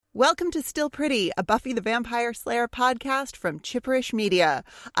Welcome to Still Pretty, a Buffy the Vampire Slayer podcast from Chipperish Media.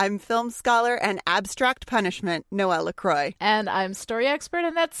 I'm film scholar and abstract punishment, Noelle LaCroix. And I'm story expert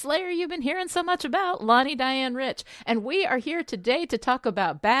and that Slayer you've been hearing so much about, Lonnie Diane Rich. And we are here today to talk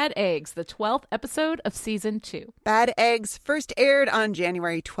about Bad Eggs, the 12th episode of Season 2. Bad Eggs first aired on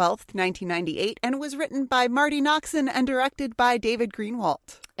January 12th, 1998, and was written by Marty Noxon and directed by David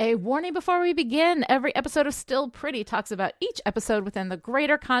Greenwalt. A warning before we begin, every episode of Still Pretty talks about each episode within the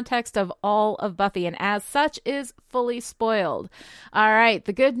greater context of all of Buffy, and as such is fully spoiled. All right,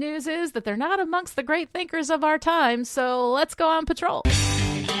 the good news is that they're not amongst the great thinkers of our time, so let's go on patrol.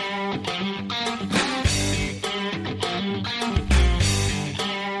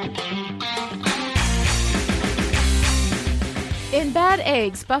 In Bad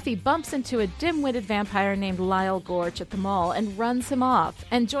Eggs, Buffy bumps into a dim-witted vampire named Lyle Gorch at the mall and runs him off,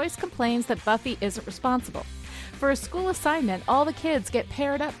 and Joyce complains that Buffy isn't responsible. For a school assignment, all the kids get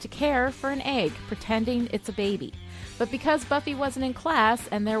paired up to care for an egg, pretending it's a baby. But because Buffy wasn't in class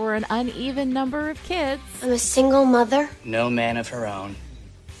and there were an uneven number of kids... I'm a single mother. No man of her own.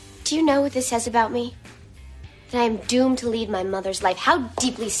 Do you know what this says about me? That I am doomed to lead my mother's life. How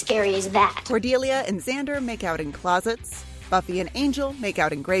deeply scary is that? Cordelia and Xander make out in closets. Buffy and Angel make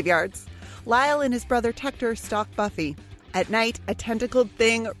out in graveyards. Lyle and his brother Tector stalk Buffy. At night, a tentacled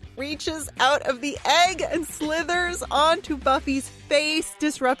thing reaches out of the egg and slithers onto Buffy's face,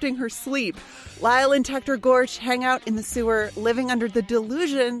 disrupting her sleep. Lyle and Tector Gorch hang out in the sewer, living under the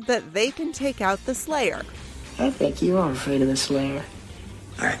delusion that they can take out the Slayer. I think you are afraid of the Slayer.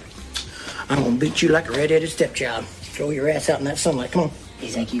 All right. I'm going to beat you like a red-headed stepchild. Throw your ass out in that sunlight. Come on. You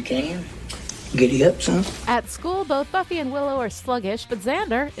think you can? Giddy up, son. At school, both Buffy and Willow are sluggish, but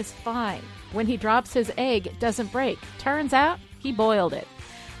Xander is fine. When he drops his egg, it doesn't break. Turns out, he boiled it.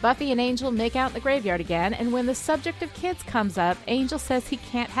 Buffy and Angel make out in the graveyard again, and when the subject of kids comes up, Angel says he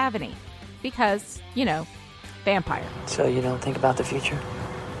can't have any. Because, you know, vampire. So you don't think about the future?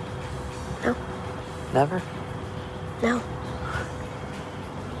 No. Never? No.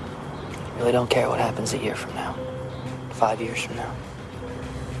 Really don't care what happens a year from now. 5 years from now.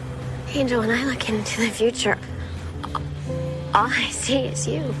 Angel, when I look into the future, all I see is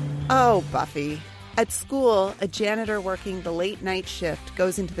you. Oh, Buffy. At school, a janitor working the late night shift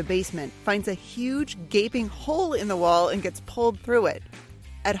goes into the basement, finds a huge gaping hole in the wall, and gets pulled through it.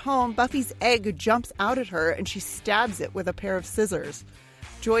 At home, Buffy's egg jumps out at her and she stabs it with a pair of scissors.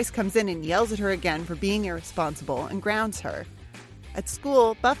 Joyce comes in and yells at her again for being irresponsible and grounds her. At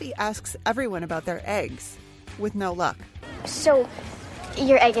school, Buffy asks everyone about their eggs, with no luck. So,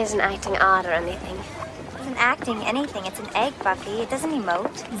 your egg isn't acting odd or anything? It isn't acting anything. It's an egg, Buffy. It doesn't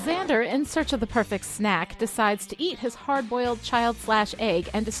emote. Xander, in search of the perfect snack, decides to eat his hard-boiled child/egg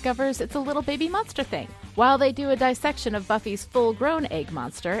and discovers it's a little baby monster thing. While they do a dissection of Buffy's full-grown egg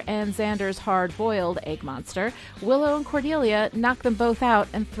monster and Xander's hard-boiled egg monster, Willow and Cordelia knock them both out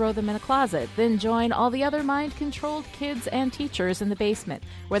and throw them in a closet, then join all the other mind-controlled kids and teachers in the basement,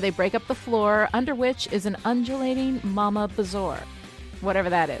 where they break up the floor, under which is an undulating Mama Bazour.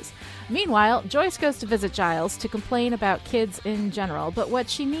 Whatever that is. Meanwhile, Joyce goes to visit Giles to complain about kids in general, but what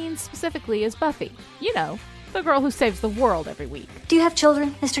she means specifically is Buffy. You know, the girl who saves the world every week. Do you have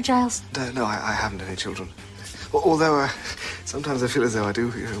children, Mr. Giles? No, I haven't any children. Although, sometimes I feel as though I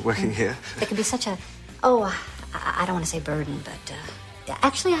do, working here. It can be such a... I don't want to say burden, but...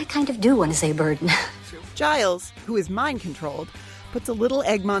 actually, I kind of do want to say burden. Giles, who is mind-controlled, puts a little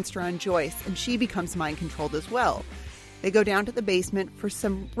egg monster on Joyce, and she becomes mind-controlled as well. They go down to the basement for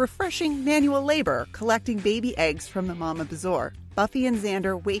some refreshing manual labor, collecting baby eggs from the Mama Bazour. Buffy and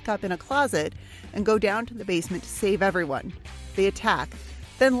Xander wake up in a closet and go down to the basement to save everyone. They attack.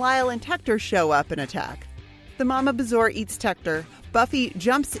 Then Lyle and Tector show up and attack. The Mama Bazour eats Tector. Buffy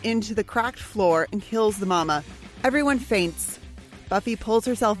jumps into the cracked floor and kills the Mama. Everyone faints. Buffy pulls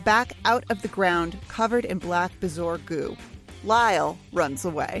herself back out of the ground, covered in black Bazour goo. Lyle runs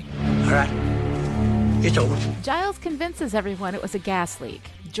away. All right. It's over. Giles convinces everyone it was a gas leak.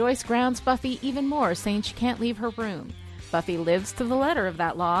 Joyce grounds Buffy even more, saying she can't leave her room. Buffy lives to the letter of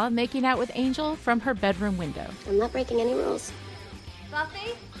that law, making out with Angel from her bedroom window. I'm not breaking any rules.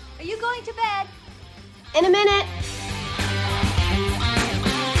 Buffy, are you going to bed? In a minute!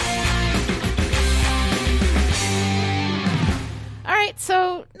 All right,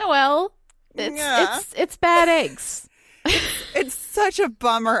 so, Noelle, it's Bad Eggs. It's such a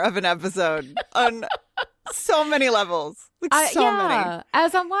bummer of an episode on so many levels. Like, many.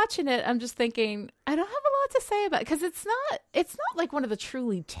 As I'm watching it, I'm just thinking, I don't have a lot to say about it, because it's not like one of the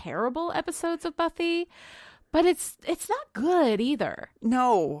truly terrible episodes of Buffy, but it's not good either.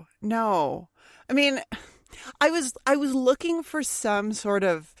 No. I mean, I was looking for some sort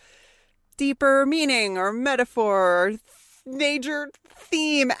of deeper meaning or metaphor or major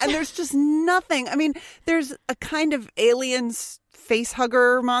theme, and there's just nothing. I mean, there's a kind of aliens face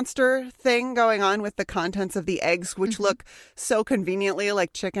hugger monster thing going on with the contents of the eggs, which look so conveniently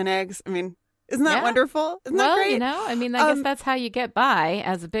like chicken eggs. I mean, isn't that wonderful? Isn't that great? You know, I mean, I guess that's how you get by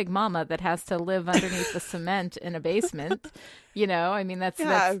as a big mama that has to live underneath the cement in a basement. You know, I mean, that's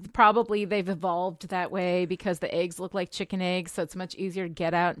probably they've evolved that way because the eggs look like chicken eggs. So it's much easier to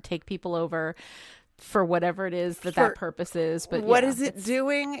get out and take people over for whatever it is that purpose is. But what is it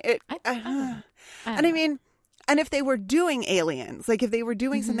doing? And I mean, and if they were doing aliens, like if they were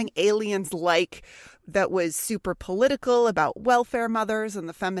doing something aliens like that was super political about welfare mothers and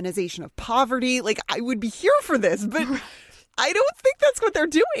the feminization of poverty, like I would be here for this, but I don't think that's what they're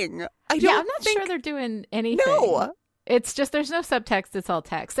doing. I'm not sure they're doing anything. No. It's just there's no subtext. It's all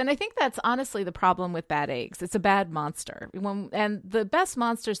text. And I think that's honestly the problem with bad eggs. It's a bad monster. And the best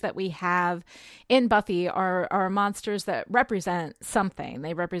monsters that we have in Buffy are monsters that represent something.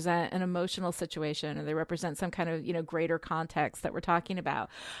 They represent an emotional situation, or they represent some kind of, greater context that we're talking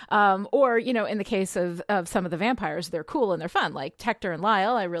about. Or, in the case of some of the vampires, they're cool and they're fun. Like Tector and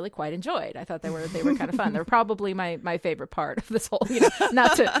Lyle, I really quite enjoyed. I thought they were kind of fun. They're probably my favorite part of this whole,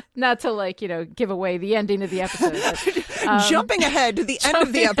 not to give away the ending of the episode. But, jumping ahead to the end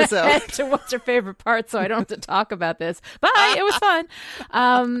of the episode to what's your favorite part, so I don't have to talk about this. Bye. It was fun.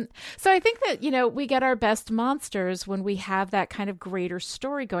 So I think that we get our best monsters when we have that kind of greater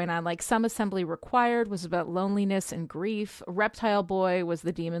story going on. Like Some Assembly Required was about loneliness and grief. Reptile Boy was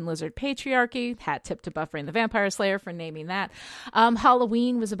the demon lizard patriarchy. Hat tip to Buffy and the Vampire Slayer for naming that.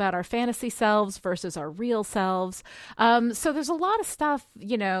 Halloween was about our fantasy selves versus our real selves. So there's a lot of stuff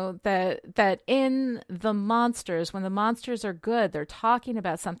that in the monsters, when the monsters are good, they're talking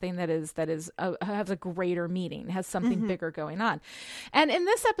about something that has a greater meaning, has something bigger going on. And in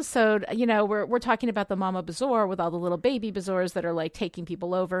this episode, we're talking about the Mama Bazour with all the little baby Bazours that are like taking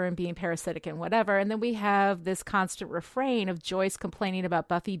people over and being parasitic and whatever. And then we have this constant refrain of Joyce complaining about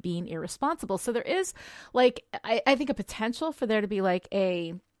Buffy being irresponsible. So there is like, I think a potential for there to be like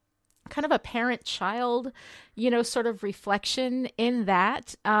a kind of a parent-child, sort of reflection in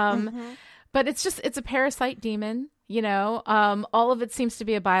that. But it's a parasite demon, all of it seems to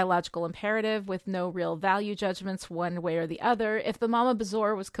be a biological imperative with no real value judgments one way or the other. If the Mama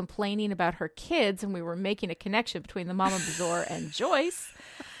Bazour was complaining about her kids and we were making a connection between the Mama Bazour and Joyce,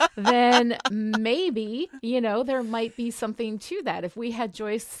 then maybe, there might be something to that. If we had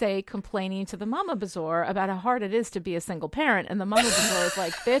Joyce, say, complaining to the Mama Bazour about how hard it is to be a single parent, and the Mama Bazour is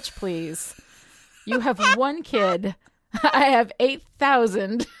like, bitch, please, you have one kid, I have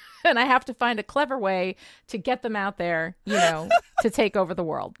 8,000. And I have to find a clever way to get them out there, to take over the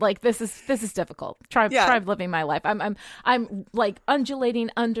world. Like this is difficult. Try living my life. I'm like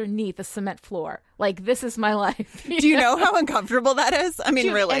undulating underneath a cement floor. Like this is my life. Do you know how uncomfortable that is? I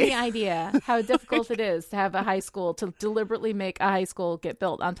mean, really. Any idea how difficult it is to have a high school, to deliberately make a high school get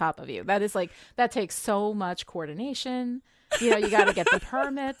built on top of you? That is like, that takes so much coordination. You got to get the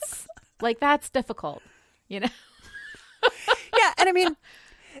permits. Like that's difficult. Yeah, and I mean.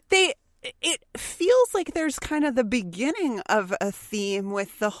 It feels like there's kind of the beginning of a theme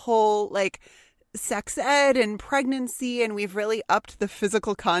with the whole like sex ed and pregnancy, and we've really upped the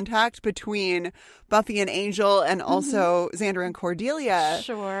physical contact between Buffy and Angel and also Xander and Cordelia.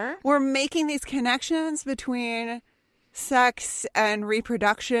 Sure. We're making these connections between sex and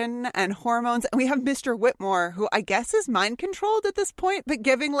reproduction and hormones, and we have Mr. Whitmore, who I guess is mind controlled at this point, but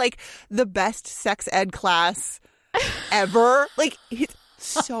giving like the best sex ed class ever. Like he's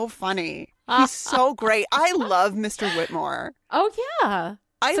so funny. He's so great. I love Mr. Whitmore. Oh yeah.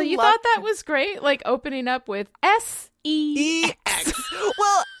 So you thought that was great, like opening up with S-E-X.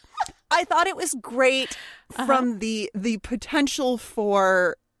 Well, I thought it was great from the potential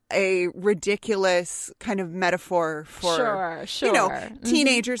for a ridiculous kind of metaphor for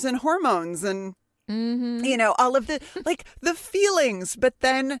teenagers and hormones and all of the like the feelings, but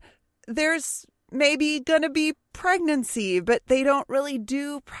then there's maybe gonna be pregnancy, but they don't really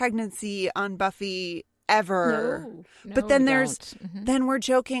do pregnancy on Buffy ever. No, but then then we're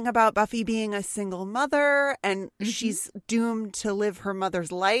joking about Buffy being a single mother and she's doomed to live her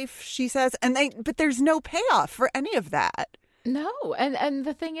mother's life, she says, but there's no payoff for any of that. No, and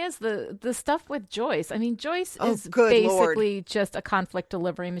the thing is, the stuff with Joyce, I mean, Joyce is basically just a conflict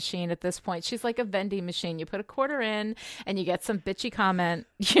delivery machine at this point. She's like a vending machine. You put a quarter in and you get some bitchy comment,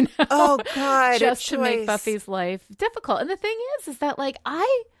 Oh, God. just to make Buffy's life difficult. And the thing is that, like,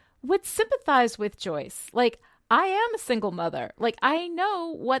 I would sympathize with Joyce. Like, I am a single mother. Like, I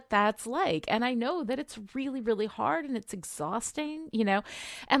know what that's like. And I know that it's really, really hard and it's exhausting, you know?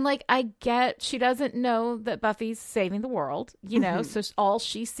 And like, I get she doesn't know that Buffy's saving the world, you know? So all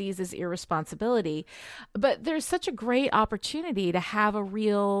she sees is irresponsibility. But there's such a great opportunity to have a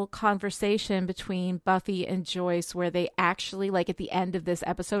real conversation between Buffy and Joyce where they actually, like at the end of this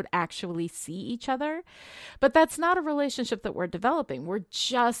episode, actually see each other. But that's not a relationship that we're developing. We're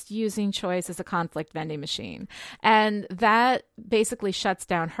just using Joyce as a conflict vending machine. And that basically shuts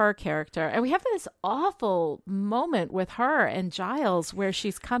down her character. And we have this awful moment with her and Giles where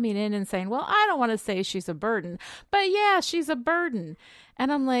she's coming in and saying, well, I don't want to say she's a burden, but yeah, she's a burden.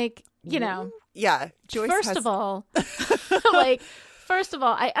 And I'm like, you know, yeah, Joyce First of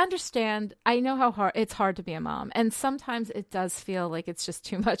all, I understand. I know how hard it's hard to be a mom. And sometimes it does feel like it's just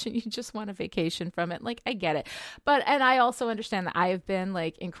too much and you just want a vacation from it. Like, I get it. And I also understand that I have been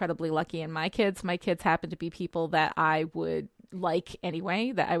like incredibly lucky in my kids. My kids happen to be people that I would like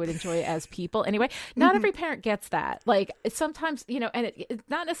anyway, that I would enjoy as people anyway. Not every parent gets that. Like, sometimes, you know, and it's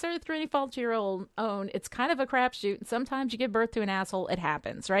not necessarily through any fault of your own. It's kind of a crapshoot. And sometimes you give birth to an asshole. It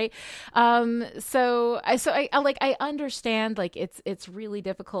happens, right? So I understand, like, it's really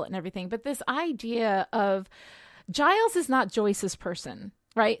difficult and everything. But this idea of Giles is not Joyce's person.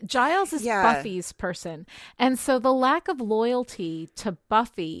 Right? Giles is Buffy's person. And so the lack of loyalty to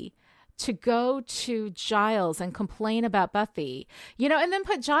Buffy to go to Giles and complain about Buffy, you know, and then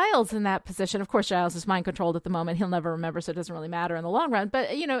put Giles in that position. Of course, Giles is mind controlled at the moment. He'll never remember, so it doesn't really matter in the long run.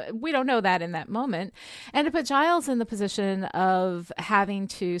 But, you know, we don't know that in that moment. And to put Giles in the position of having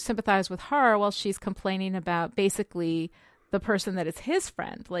to sympathize with her while she's complaining about basically the person that is his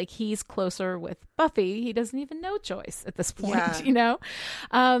friend. Like, he's closer with Buffy. He doesn't even know Joyce at this point, you know?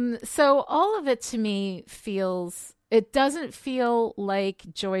 So all of it to me feels... It doesn't feel like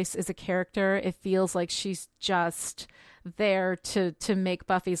Joyce is a character. It feels like she's just there to make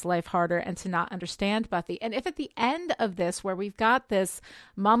Buffy's life harder and to not understand Buffy. And if at the end of this, where we've got this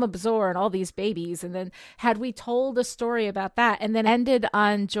Mama Bazor and all these babies, and then had we told a story about that and then ended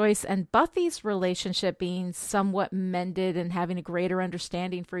on Joyce and Buffy's relationship being somewhat mended and having a greater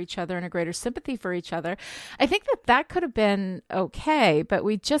understanding for each other and a greater sympathy for each other, I think that could have been okay. But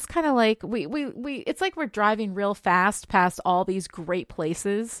we just kind of like, we it's like we're driving real fast past all these great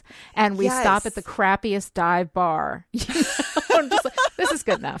places and we stop at the crappiest dive bar. I'm just like, this is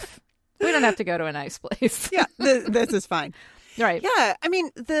good enough. We don't have to go to a nice place. Yeah, this is fine. Right. Yeah, I mean,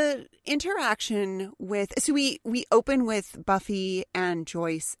 the interaction with... So we open with Buffy and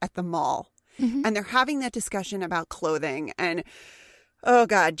Joyce at the mall, and they're having that discussion about clothing. And, oh,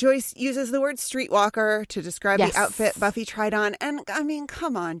 God, Joyce uses the word streetwalker to describe the outfit Buffy tried on. And, I mean,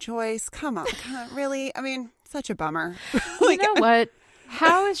 come on, Joyce. Come on. Really? I mean, such a bummer. Like, you know what?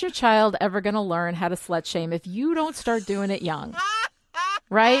 How is your child ever going to learn how to slut shame if you don't start doing it young?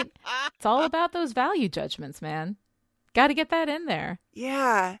 Right? It's all about those value judgments, man. Got to get that in there.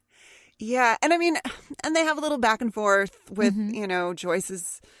 Yeah. Yeah. And I mean, and they have a little back and forth with, you know,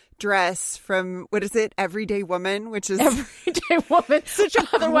 Joyce's dress from, what is it? Everyday Woman, which is... Everyday Woman. Such a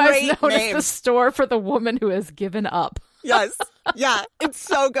otherwise great known name. as the store for the woman who has given up. Yes. Yeah. It's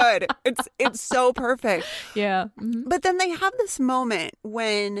so good. It's so perfect. Yeah. But then they have this moment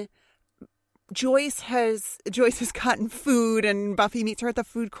when Joyce has gotten food and Buffy meets her at the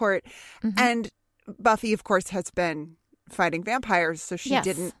food court. And Buffy, of course, has been fighting vampires, so she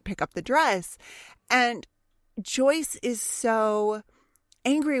didn't pick up the dress. And Joyce is so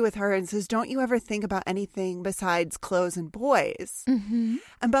angry with her and says, don't you ever think about anything besides clothes and boys?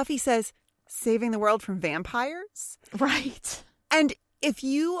 And Buffy says, saving the world from vampires? Right. And if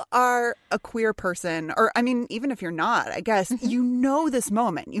you are a queer person, or I mean, even if you're not, I guess, you know this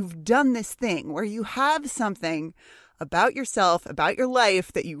moment. You've done this thing where you have something about yourself, about your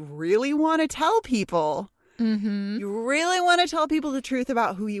life that you really want to tell people. You really want to tell people the truth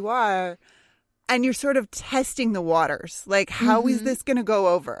about who you are. And you're sort of testing the waters. Like, how is this going to go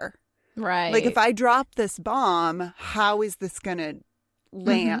over? Right. Like, if I drop this bomb, how is this going to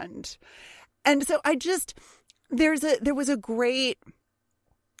land? And so there was a great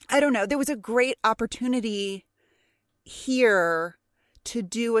opportunity here to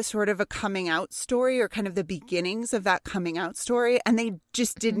do a sort of a coming out story, or kind of the beginnings of that coming out story. And they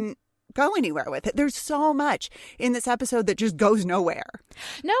just didn't go anywhere with it. There's so much in this episode that just goes nowhere.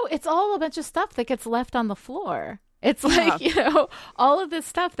 No, it's all a bunch of stuff that gets left on the floor. It's like, you know, all of this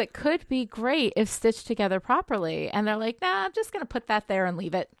stuff that could be great if stitched together properly. And they're like, nah, I'm just going to put that there and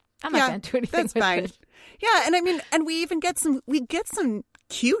leave it. I'm not going to do anything with it. Yeah, and I mean, and we even get some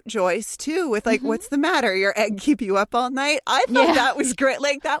cute Joyce too, with like, what's the matter? Your egg keep you up all night? I thought that was great.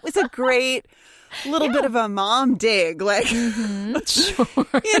 Like, that was a great little bit of a mom dig. Like, Sure. you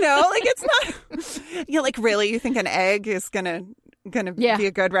know, like, it's not, you know, like, really, you think an egg is gonna be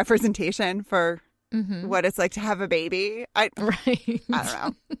a good representation for what it's like to have a baby? Right.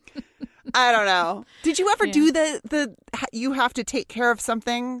 I don't know. Did you ever do the you have to take care of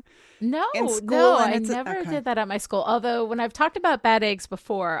something? No, I never did that at my school. Although when I've talked about bad eggs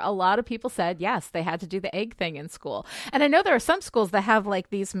before, a lot of people said, yes, they had to do the egg thing in school. And I know there are some schools that have like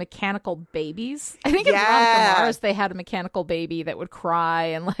these mechanical babies. I think in Veronica Mars, they had a mechanical baby that would cry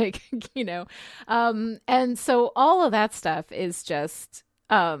and like, you know. And so all of that stuff is just,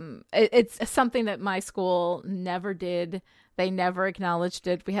 it's something that my school never did. They never acknowledged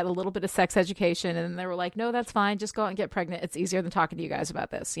it. We had a little bit of sex education and they were like, no, that's fine. Just go out and get pregnant. It's easier than talking to you guys about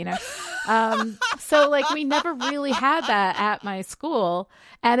this, you know? So like we never really had that at my school.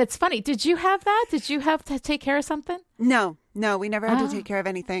 And it's funny. Did you have that? Did you have to take care of something? No, we never had to take care of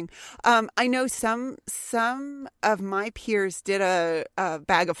anything. I know some of my peers did a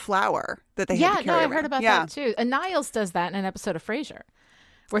bag of flour that they had to carry around. I've heard about that too. And Niles does that in an episode of Frasier,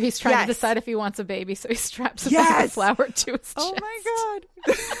 where he's trying to decide if he wants a baby, so he straps a bag of flour to his chest. Oh my God.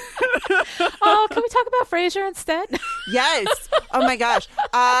 Oh, can we talk about Frasier instead? Yes. Oh my gosh.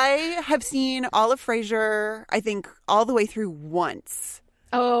 I have seen all of Frasier, I think, all the way through once.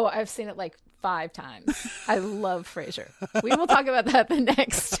 Oh, I've seen it like 5 times. I love Frasier. We will talk about that the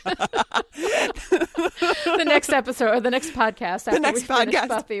next episode or the next podcast. After the next podcast, finish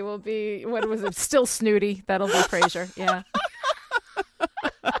Buffy will be, what was it? Still Snooty. That'll be Frasier. Yeah.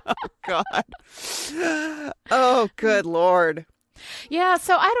 God. Oh, good Lord. Yeah,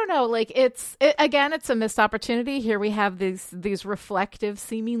 so I don't know. Like it's a missed opportunity. Here we have these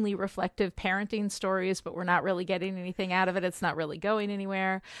seemingly reflective parenting stories, but we're not really getting anything out of it. It's not really going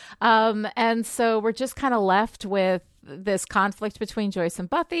anywhere. And so we're just kind of left with this conflict between Joyce and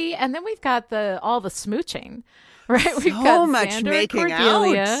Buffy, and then we've got all the smooching, right? We've got much Xander making and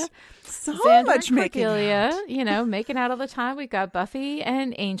Cordelia. out. So Xander much and making Cordelia, out. you know, making out all the time. We've got Buffy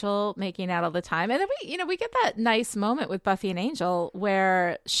and Angel making out all the time. And then we get that nice moment with Buffy and Angel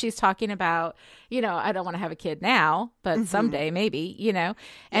where she's talking about, you know, I don't want to have a kid now, but someday maybe, you know.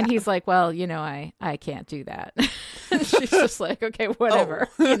 And he's like, well, you know, I can't do that. And she's just like, okay, whatever,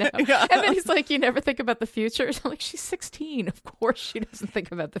 you know. And then he's like, you never think about the future? I'm like, she's 16. Of course she doesn't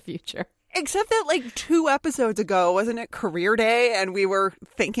think about the future. Except that like 2 episodes ago, wasn't it Career Day? And we were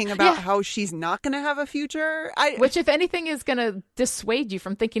thinking about how she's not going to have a future. Which, if anything, is going to dissuade you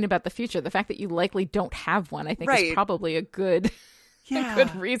from thinking about the future. The fact that you likely don't have one, I think, is probably a good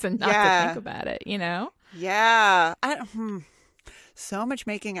reason not to think about it, you know? Yeah. So much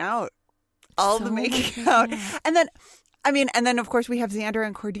making out. All the making out. And then, of course, we have Xander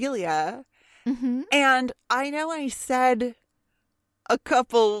and Cordelia. Mm-hmm. And I know I said a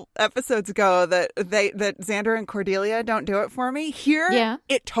couple episodes ago that Xander and Cordelia don't do it for me. Here,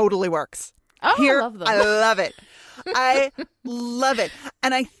 it totally works. Oh, here, I love them. I love it. I love it.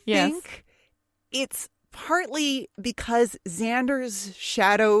 And I think it's partly because Xander's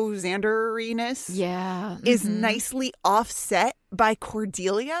Xanderiness is nicely offset by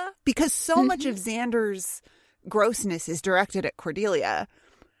Cordelia, because so much of Xander's grossness is directed at Cordelia,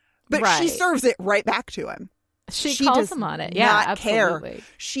 but she serves it right back to him. She calls him on it. Yeah, absolutely. Care.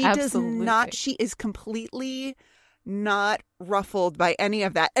 She does not. She is completely not ruffled by any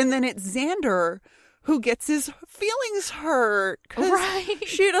of that. And then it's Xander who gets his feelings hurt because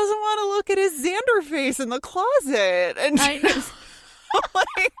she doesn't want to look at his Xander face in the closet. And he's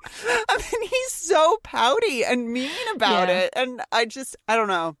so pouty and mean about it. And I don't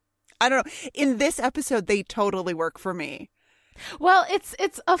know. In this episode, they totally work for me. Well, it's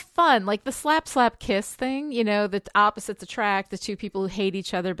a fun, like the slap kiss thing, you know, the opposites attract, the two people who hate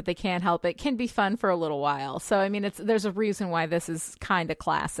each other but they can't help it, can be fun for a little while. So I mean, there's a reason why this is kind of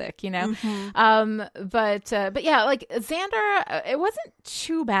classic, you know. But yeah, like Xander, it wasn't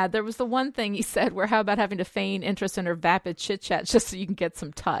too bad. There was the one thing he said where, how about having to feign interest in her vapid chit chat just so you can get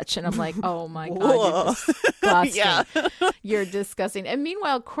some touch? And I'm like, oh my God, you're disgusting. You're disgusting. And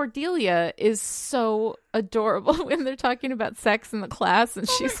meanwhile, Cordelia is so adorable when they're talking about sex in the class, and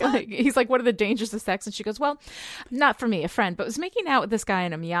he's like, what are the dangers of sex? And she goes, well, not for me, a friend, but was making out with this guy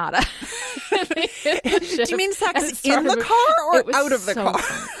in a Miata. Do you mean sex in the car or out of the car?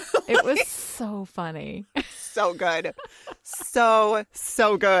 It was so funny. So good. So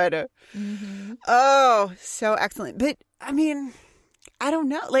good. Oh, so excellent. But I mean, I don't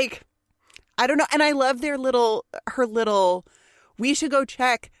know. And I love her little we should go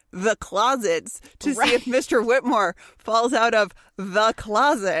check the closets to see if Mr. Whitmore falls out of the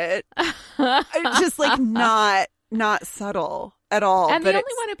closet. It's just like not subtle at all. And the only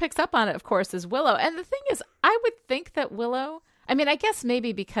one who picks up on it, of course, is Willow. And the thing is, I would think that Willow, I mean, I guess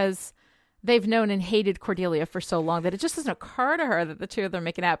maybe because they've known and hated Cordelia for so long that it just doesn't occur to her that the two of them are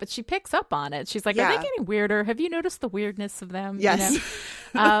making out, but she picks up on it. She's like, are they getting weirder? Have you noticed the weirdness of them? Yes.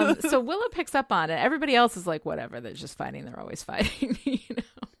 You know? So Willow picks up on it. Everybody else is like, whatever, they're just fighting. They're always fighting, you know?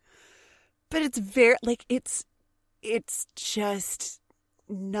 But it's very, like, it's just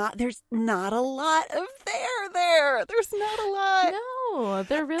not, there's not a lot of there. There's not a lot. No,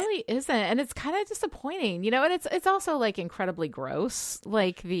 there really isn't. And it's kind of disappointing, you know, and it's also like incredibly gross.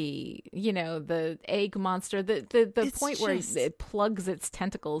 Like the egg monster, the point where it plugs its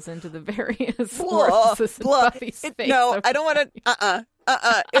tentacles into the various orifices in Buffy's face. No, I don't want to,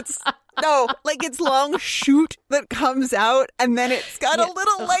 it's, no, like it's long shoot that comes out and then it's got a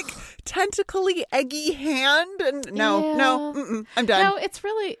little like tentacly eggy hand and I'm done. No, it's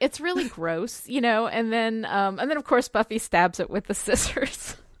really gross, you know, and then of course Buffy stabs it with the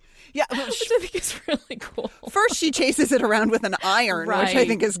scissors. Yeah, which I think is really cool. First, she chases it around with an iron, which I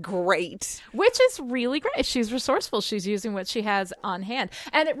think is great. Which is really great. She's resourceful. She's using what she has on hand,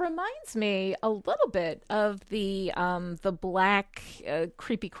 and it reminds me a little bit of the black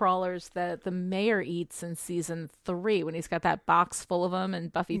creepy crawlers that the mayor eats in season 3 when he's got that box full of them,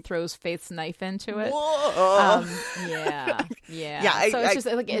 and Buffy throws Faith's knife into it. Whoa. Yeah. So it's just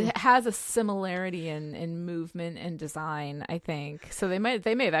like it has a similarity in movement and design, I think. So they may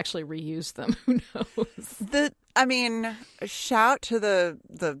have actually reused them. Who knows? Shout to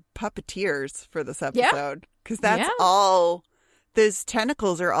the puppeteers for this episode, because that's all. Those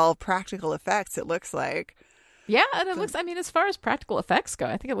tentacles are all practical effects. It looks like. Yeah, and it looks. I mean, as far as practical effects go,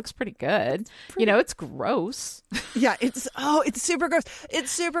 I think it looks pretty good. You know, it's gross. Yeah, it's super gross.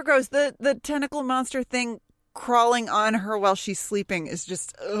 It's super gross. The tentacle monster thing crawling on her while she's sleeping is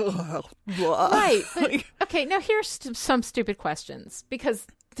just right. But, okay, now here's some stupid questions, because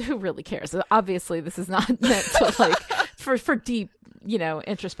who really cares? Obviously, this is not meant to like for deep, you know,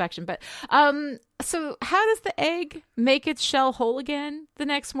 introspection. But so how does the egg make its shell whole again the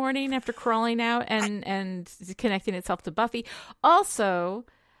next morning after crawling out and connecting itself to Buffy? Also,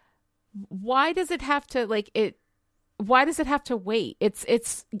 why does it have to why does it have to wait?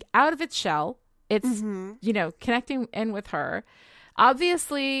 It's out of its shell. It's, you know, connecting in with her.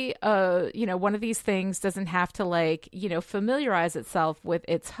 Obviously, you know, one of these things doesn't have to, like, you know, familiarize itself with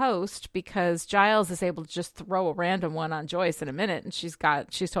its host, because Giles is able to just throw a random one on Joyce in a minute and she's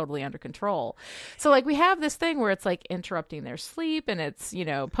totally under control. So, like, we have this thing where it's, like, interrupting their sleep and it's, you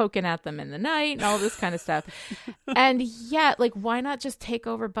know, poking at them in the night and all this kind of stuff. And yet, like, why not just take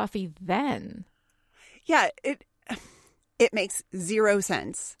over Buffy then? Yeah, it makes zero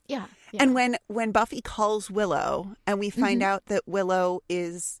sense. Yeah. And when Buffy calls Willow and we find out that Willow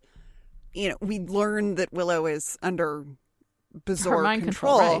is, you know, we learn that Willow is under bizarre mind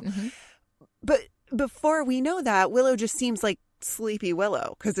control. Right. But before we know that, Willow just seems like sleepy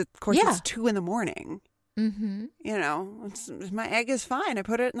Willow, because of course it's 2 a.m. You know, my egg is fine. I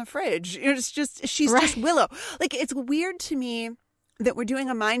put it in the fridge. It's just, she's just Willow. Like, it's weird to me that we're doing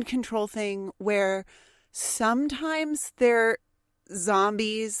a mind control thing where sometimes they're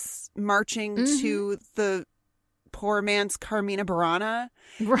zombies marching to the poor man's Carmina Burana.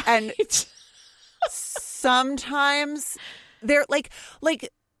 Right. And sometimes they're like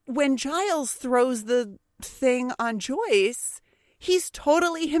when Giles throws the thing on Joyce, he's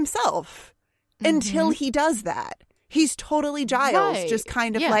totally himself until he does that. He's totally Giles, just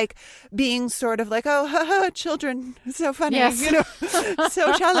kind of like being sort of like, oh, children, so funny, you know,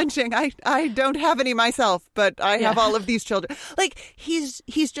 so challenging. I don't have any myself, but I have all of these children. Like, he's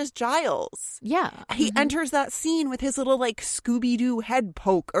just Giles. Yeah. He enters that scene with his little like Scooby-Doo head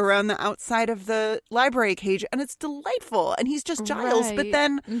poke around the outside of the library cage, and it's delightful. And he's just Giles, but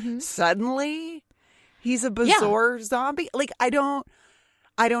then suddenly he's a bizarre zombie. Like, I don't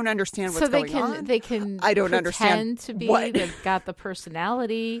understand what's going on. They can I don't pretend understand to be. what. They've got the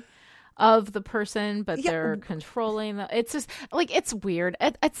personality of the person, but they're controlling it's just like, it's weird.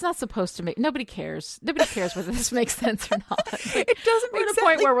 It's not supposed to make, nobody cares whether this makes sense or not. Like, it doesn't make we're at sense. a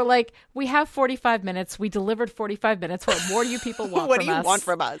point where we're like, we have 45 minutes, we delivered 45 minutes, what more do you people want what from do you us? want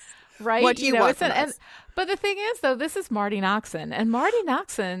from us? Right? What do you want from us? But the thing is, though, this is Marty Noxon, and Marty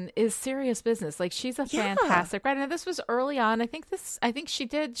Noxon is serious business. Like, she's a fantastic writer. Now, this was early on. I think she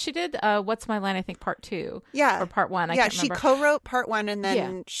did What's My Line, I think part 2. Yeah. Or part 1. I yeah, can't she remember. co-wrote part 1, and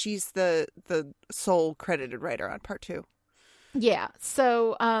then she's the sole credited writer on part 2. Yeah.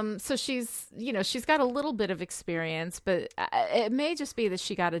 So she's, she's got a little bit of experience, but it may just be that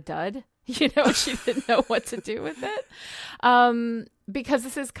she got a dud. She didn't know what to do with it. Because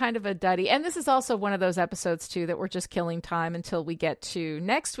this is kind of a duddy. And this is also one of those episodes, too, that we're just killing time until we get to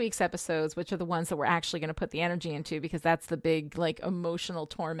next week's episodes, which are the ones that we're actually going to put the energy into, because that's the big, emotional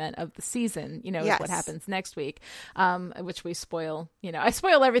torment of the season, is what happens next week, which we spoil. I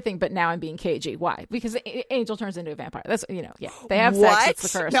spoil everything, but now I'm being cagey. Why? Because Angel turns into a vampire. That's, they have sex.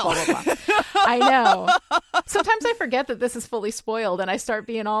 It's the curse. No. Blah, blah, blah. I know. Sometimes I forget that this is fully spoiled, and I start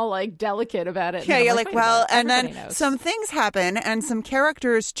being all, delicate about it. Yeah, you're like, well, and then some things happen, and some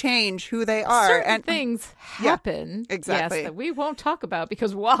characters change who they are. Certain things happen. Yeah, exactly. Yes, that we won't talk about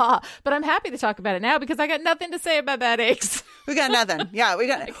because but I'm happy to talk about it now because I got nothing to say about Bad Eggs. We got nothing. Yeah, we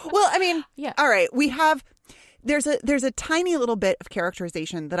got. Well, I mean, yeah. All right, we have. There's a tiny little bit of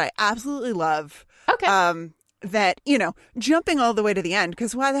characterization that I absolutely love. Okay. That jumping all the way to the end,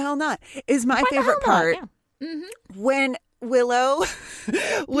 because why the hell not, is my favorite part. Yeah. Mm-hmm. When Willow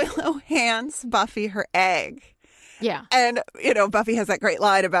hands Buffy her egg. Yeah. And, Buffy has that great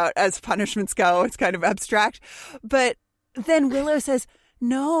line about as punishments go, it's kind of abstract. But then Willow says,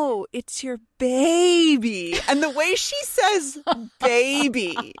 no, it's your baby. And the way she says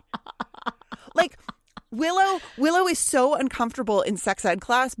baby, Willow is so uncomfortable in sex ed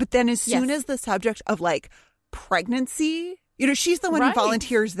class. But then as soon as the subject of pregnancy, she's the one who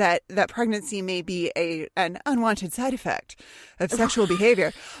volunteers that pregnancy may be an unwanted side effect of sexual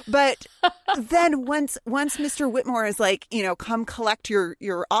behavior. But then once Mr. Whitmore is come collect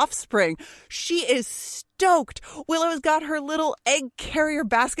your offspring, she is stoked. Willow's got her little egg carrier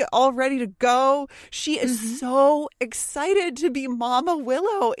basket all ready to go. She is so excited to be Mama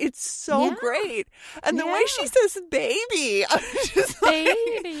Willow. It's so great. And the way she says baby, I'm just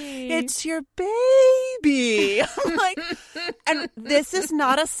baby. It's your baby. I'm like, and this is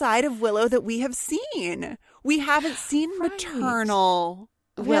not a side of Willow that we have seen. We haven't seen maternal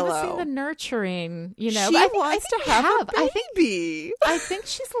We haven't seen the nurturing, She wants to have a baby. I think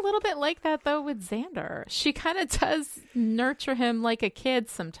she's a little bit like that, though, with Xander. She kind of does nurture him like a kid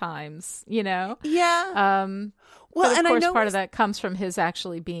sometimes, Yeah. Well, and of course, part of that comes from his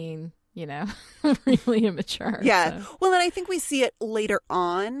actually being, really immature. Yeah. So. Well, and I think we see it later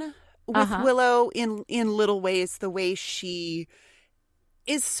on with Willow in little ways, the way she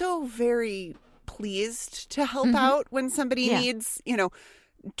is so very pleased to help out when somebody needs,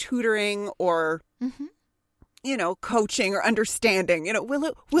 tutoring or coaching or understanding.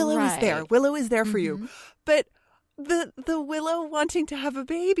 Willow is there. Willow is there for you. But the Willow wanting to have a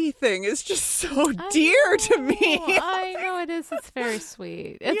baby thing is just so dear to me. I know it is. It's very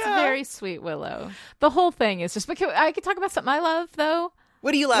sweet. It's very sweet, Willow. The whole thing is just. But I could talk about something I love, though.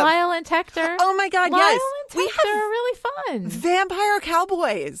 What do you love? Lyle and Tector. Oh my God! Lyle yes, and Tector are really fun. Vampire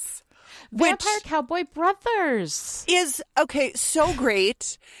Cowboys. Vampire Cowboy Brothers is so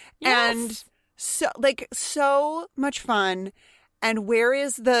great and so much fun. And where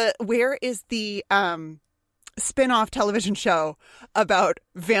is the spin-off television show about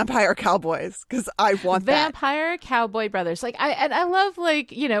vampire cowboys? Because I want Vampire Cowboy Brothers. I love,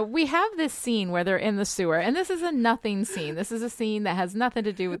 we have this scene where they're in the sewer, and this is a nothing scene. This is a scene that has nothing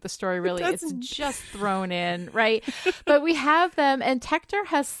to do with the story, really. It's just thrown in, right? But we have them, and Tector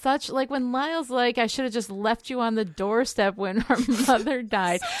has such, when Lyle's like, I should have just left you on the doorstep when her mother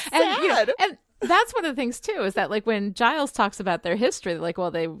died. Sad. And that's one of the things, too, is that, when Giles talks about their history, they're like,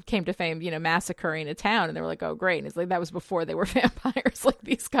 well, they came to fame, massacring a town. And they were like, oh, great. And it's like, that was before they were vampires.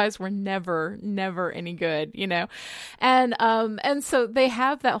 These guys were never any good, And so they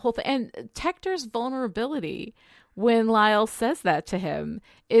have that whole thing. And Tector's vulnerability when Lyle says that to him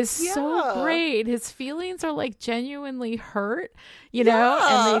is so great. His feelings are genuinely hurt, and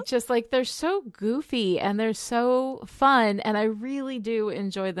they just they're so goofy and they're so fun. And I really do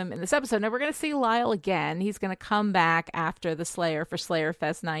enjoy them in this episode. Now we're going to see Lyle again. He's going to come back after the Slayer for Slayer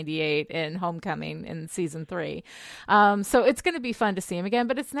Fest 98 in Homecoming in season 3. So it's going to be fun to see him again,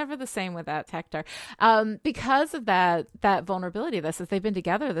 but it's never the same without Tector. Because of that vulnerability, this is they've been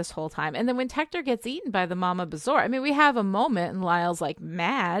together this whole time. And then when Tector gets eaten by the Mama Bazour, we have a moment and Lyle's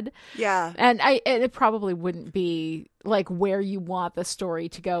mad. Yeah. And it probably wouldn't be where you want the story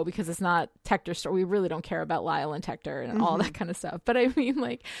to go because it's not Tector's story. We really don't care about Lyle and Tector and all that kind of stuff. But I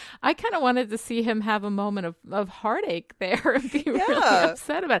kind of wanted to see him have a moment of heartache there and be really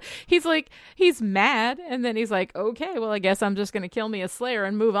upset about it. He's mad and then he's like, okay, well, I guess I'm just going to kill me a Slayer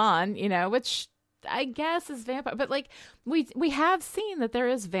and move on, which I guess, is vampire. But like we have seen that there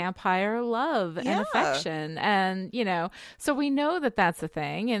is vampire love and affection, and so we know that that's a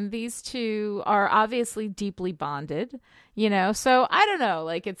thing. And these two are obviously deeply bonded. So I don't know.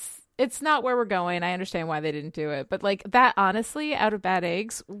 Like it's not where we're going. I understand why they didn't do it. But like that, honestly, Out of Bad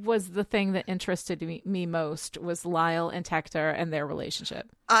Eggs was the thing that interested me most, was Lyle and Tector and their relationship.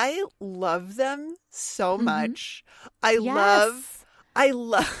 I love them so much. I love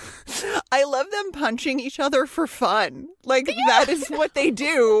them punching each other for fun. Like that is what they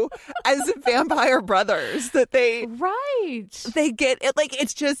do as vampire brothers, that they get it. Like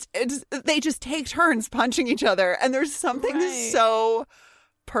they just take turns punching each other. And there's something so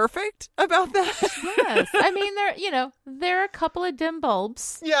perfect about that. Yes. I mean, they're a couple of dim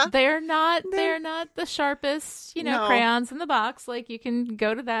bulbs. Yeah. They're not the sharpest, crayons in the box. Like you can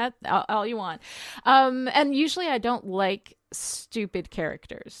go to that all you want. And usually I don't like stupid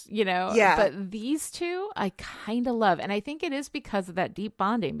characters, but these two I kind of love, and I think it is because of that deep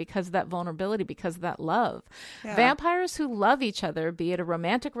bonding, because of that vulnerability, because of that love. Vampires who love each other, be it a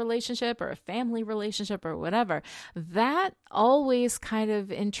romantic relationship or a family relationship or whatever, that always kind of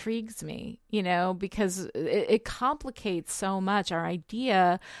intrigues me, because it complicates so much our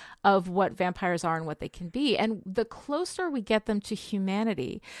idea of what vampires are and what they can be. And the closer we get them to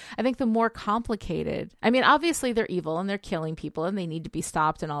humanity, I think the more complicated. I mean, obviously they're evil and they're killing people and they need to be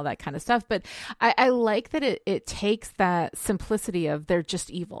stopped and all that kind of stuff. But I like that it takes that simplicity of they're just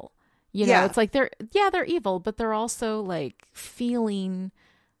evil. It's like they're evil, but they're also like feeling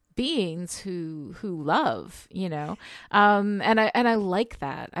beings who love, and I like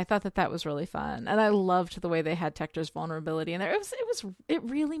that. I thought that was really fun, and I loved the way they had Tector's vulnerability in there. It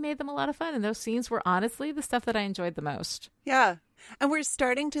really made them a lot of fun, and those scenes were honestly the stuff that I enjoyed the most. Yeah, and we're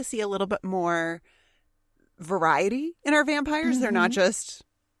starting to see a little bit more variety in our vampires. They're not just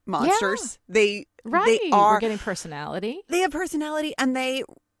monsters. They are. We're getting personality. They have personality, and they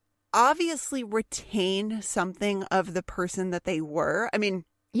obviously retain something of the person that they were. I mean,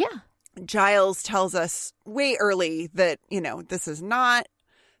 Giles tells us way early that, this is not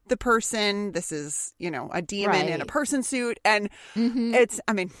the person. This is, a demon in a person suit. And it's,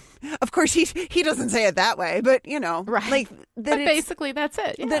 I mean, of course he doesn't say it that way, but, like that. But basically that's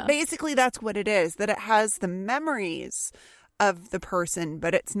it. Yeah. That basically that's what it is, that it has the memories of the person,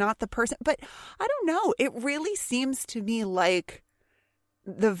 but it's not the person. But I don't know. It really seems to me like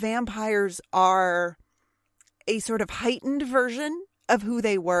the vampires are a sort of heightened version of who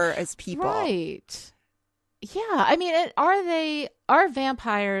they were as people. Right. Yeah. I mean, are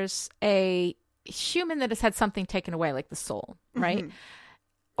vampires a human that has had something taken away, like the soul, right?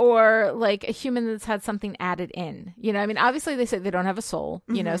 Or like a human that's had something added in, I mean, obviously they say they don't have a soul,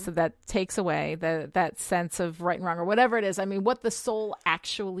 so that takes away that sense of right and wrong or whatever it is. I mean, what the soul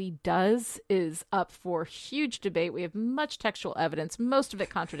actually does is up for huge debate. We have much textual evidence, most of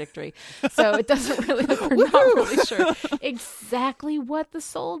it contradictory. So it doesn't really, we're not really sure exactly what the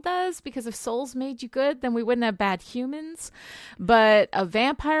soul does, because if souls made you good, then we wouldn't have bad humans. But a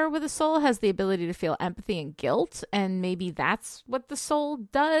vampire with a soul has the ability to feel empathy and guilt. And maybe that's what the soul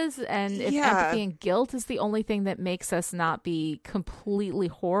does. And if empathy and guilt is the only thing that makes us not be completely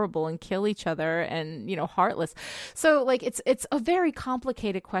horrible and kill each other and heartless, so like it's a very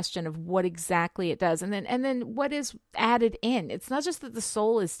complicated question of what exactly it does, and then what is added in. It's not just that the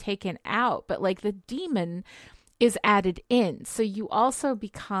soul is taken out, but like the demon is added in, so you also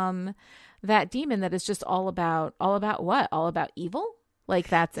become that demon that is just all about what? All about evil. Like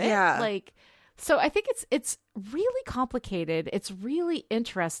that's it. Like. So I think it's really complicated. It's really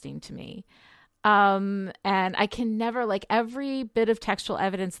interesting to me. And I can never, like, every bit of textual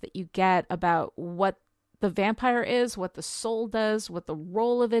evidence that you get about what the vampire is, what the soul does, what the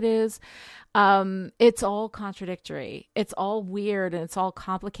role of it is, it's all contradictory. It's all weird and it's all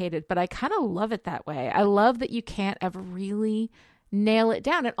complicated, but I kind of love it that way. I love that you can't ever really nail it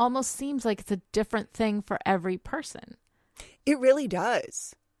down. It almost seems like it's a different thing for every person. It really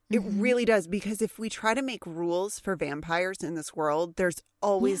does. It really does, because if we try to make rules for vampires in this world, there's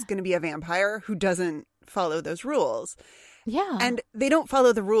always going to be a vampire who doesn't follow those rules. Yeah. And they don't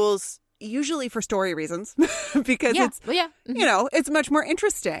follow the rules usually for story reasons, because it's, it's much more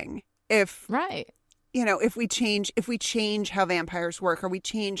interesting if, if we change how vampires work, or we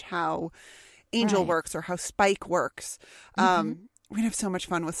change how Angel works, or how Spike works. We'd have so much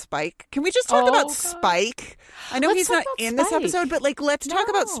fun with Spike. Can we just talk about Spike? I know he's not in this episode, but like, let's talk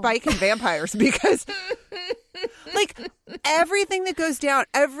about Spike and vampires, because like everything that goes down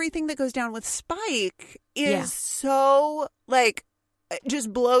with Spike is so like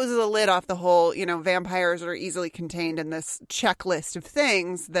just blows the lid off the whole, vampires are easily contained in this checklist of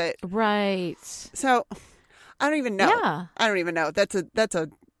things that. Right. So I don't even know. Yeah. I don't even know. That's a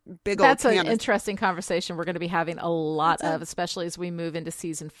big old. That's an interesting conversation we're going to be having a lot of, especially as we move into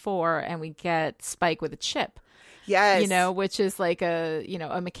season 4 and we get Spike with a chip. Yes. Which is like a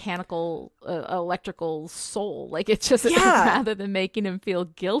mechanical, electrical soul. Like it just, rather than making him feel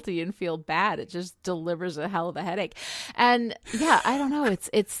guilty and feel bad, it just delivers a hell of a headache. And I don't know.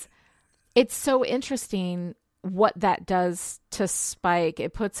 It's so interesting what that does to Spike.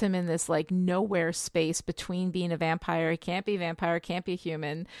 It puts him in this like nowhere space between being a vampire. He can't be a vampire, can't be a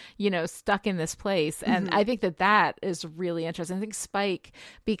human, stuck in this place. And I think that is really interesting. I think Spike,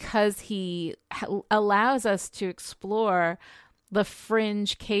 because he allows us to explore the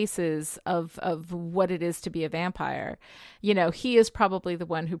fringe cases of what it is to be a vampire, he is probably the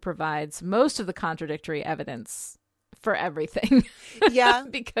one who provides most of the contradictory evidence for everything. Yeah.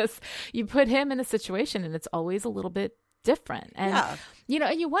 Because you put him in a situation and it's always a little bit different. And,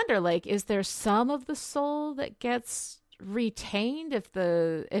 and you wonder, like, is there some of the soul that gets retained if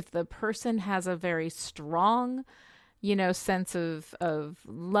the person has a very strong, sense of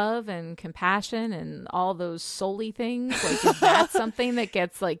love and compassion and all those soul-y things? Like, is that something that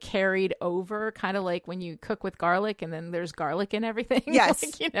gets like carried over, kind of like when you cook with garlic and then there's garlic in everything? Yes.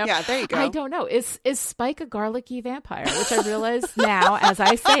 Like, Yeah, there you go. I don't know. Is Spike a garlicky vampire? Which I realize now, as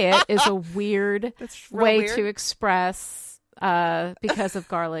I say it, is a weird way to express because of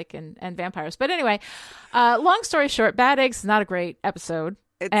garlic and vampires. But anyway, long story short, Bad Eggs is not a great episode.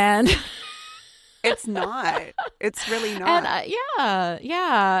 It's not. It's really not.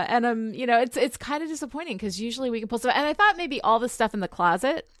 And and it's kind of disappointing because usually we can pull stuff. And I thought maybe all the stuff in the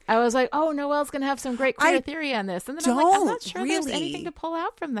closet. I was like, oh, Noelle's gonna have some great queer theory on this, and then I'm not sure there's anything to pull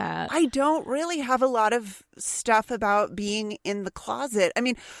out from that. I don't really have a lot of stuff about being in the closet. I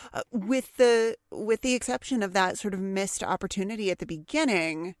mean, with the exception of that sort of missed opportunity at the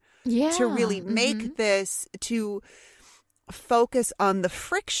beginning, to really make this, to focus on the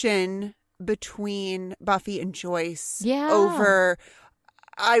friction between Buffy and Joyce over,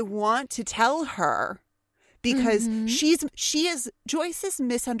 I want to tell her, because Joyce is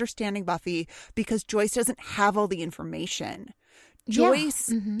misunderstanding Buffy because Joyce doesn't have all the information.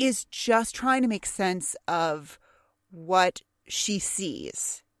 Joyce is just trying to make sense of what she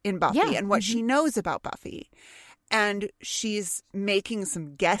sees in Buffy and what she knows about Buffy. And she's making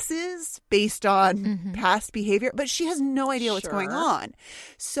some guesses based on past behavior, but she has no idea what's going on.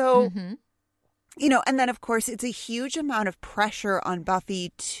 So, and then, of course, it's a huge amount of pressure on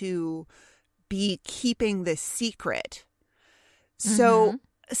Buffy to be keeping this secret. So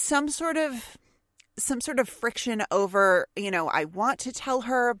some sort of friction over, I want to tell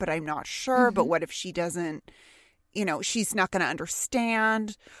her, but I'm not sure. But what if she doesn't, she's not going to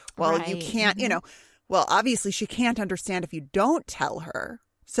understand. Well, you can't, well, obviously she can't understand if you don't tell her.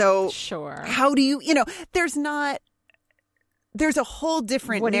 So how do you, there's a whole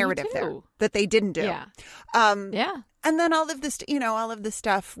different narrative there that they didn't do. And then all of this, all of the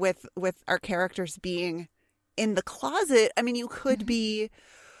stuff with our characters being in the closet. I mean, we could be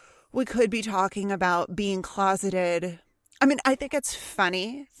talking about being closeted. I mean, I think it's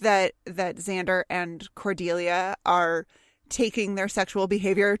funny that Xander and Cordelia are taking their sexual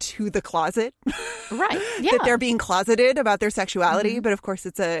behavior to the closet. Right. Yeah. That they're being closeted about their sexuality. But of course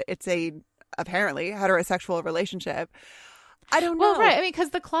it's a apparently heterosexual relationship. I don't know. Well, right. I mean,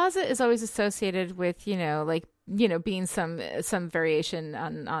 because the closet is always associated with, being some variation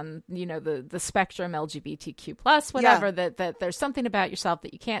on the spectrum, LGBTQ plus, whatever, that there's something about yourself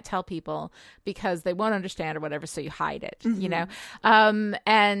that you can't tell people because they won't understand or whatever, so you hide it,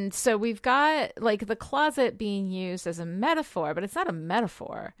 and so we've got like the closet being used as a metaphor, but it's not a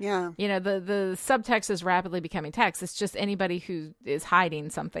metaphor. The subtext is rapidly becoming text. It's just anybody who is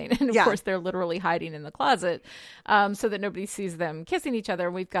hiding something, and of course they're literally hiding in the closet so that nobody sees them kissing each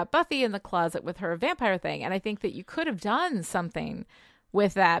other. We've got Buffy in the closet with her vampire thing, and I think that you could have done something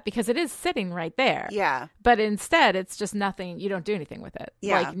with that because it is sitting right there. But instead, it's just nothing. You don't do anything with it.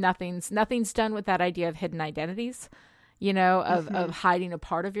 Like nothing's done with that idea of hidden identities, of hiding a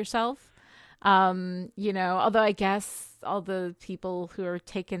part of yourself. Although I guess all the people who are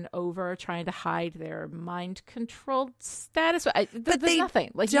taken over trying to hide their mind controlled status, there's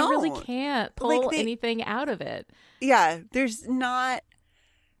nothing. Like you really can't pull anything out of it. There's not.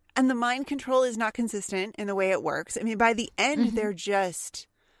 And the mind control is not consistent in the way it works. I mean, by the end, they're just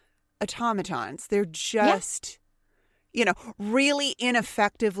automatons. They're just, really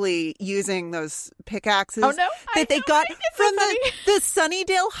ineffectively using those pickaxes that they got from the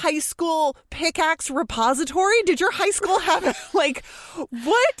Sunnydale High School pickaxe repository. Did your high school have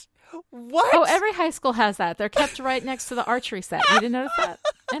what? What? Oh, every high school has that. They're kept right next to the archery set. You didn't notice that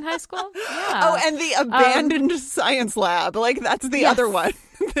in high school? Yeah. Oh, and the abandoned science lab. That's the other one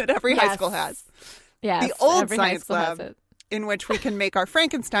that every high school has. Yeah, the old science lab in which we can make our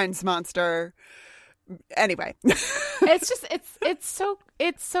Frankenstein's monster. Anyway, it's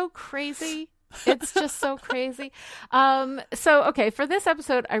so crazy. It's just so crazy. So, okay, for this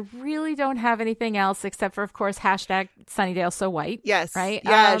episode, I really don't have anything else except for, of course, hashtag Sunnydale So White. Yes. Right?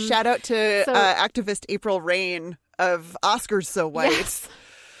 Yeah, shout out to activist April Rain of Oscars So White. Yes.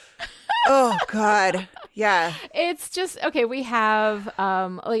 Oh, God. Yeah. It's just, okay, we have,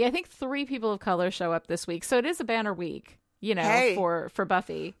 I think 3 people of color show up this week. So it is a banner week. For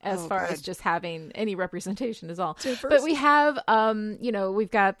Buffy, as far as just having any representation is all. But we have,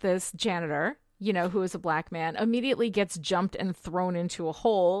 we've got this janitor, who is a black man, immediately gets jumped and thrown into a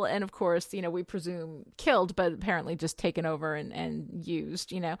hole. And of course, we presume killed, but apparently just taken over and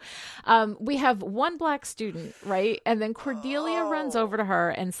used, We have one black student, right? And then Cordelia runs over to her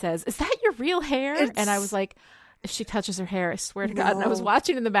and says, "Is that your real hair?" And I was like, if she touches her hair, I swear to God. And I was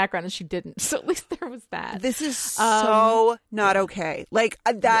watching in the background and she didn't. So at least there was that. This is so not okay.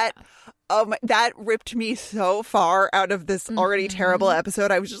 That ripped me so far out of this already terrible episode.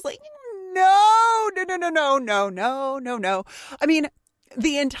 I was just like, no. I mean,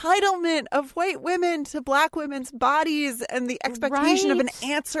 the entitlement of white women to black women's bodies and the expectation of an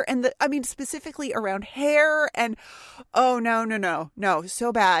answer specifically around hair and no,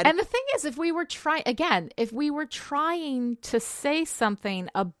 so bad. And the thing is, if we were trying to say something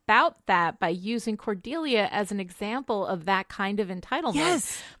about that by using Cordelia as an example of that kind of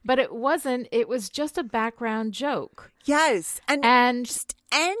entitlement, but it wasn't, it was just a background joke. Yes. And just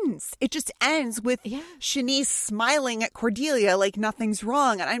ends. It just ends with Shanice smiling at Cordelia like nothing's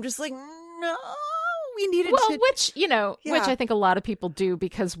wrong. And I'm just like, no, we needed to. Which I think a lot of people do,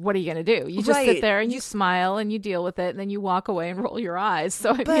 because what are you going to do? You just sit there and you smile and you deal with it, and then you walk away and roll your eyes.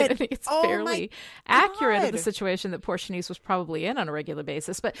 So I think it's fairly accurate of the situation that poor Shanice was probably in on a regular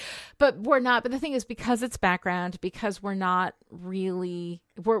basis. But we're not. But the thing is, because it's background, because we're not really.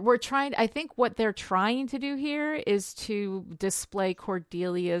 We're trying. I think what they're trying to do here is to display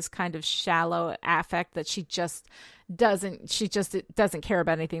Cordelia's kind of shallow affect that she just doesn't care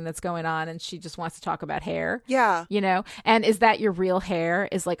about anything that's going on, and she just wants to talk about hair. Yeah. And is that your real hair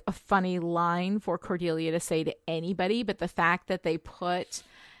is like a funny line for Cordelia to say to anybody, but the fact that they put,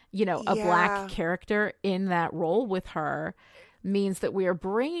 a black character in that role with her means that we are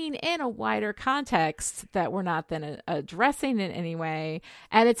bringing in a wider context that we're not then addressing in any way.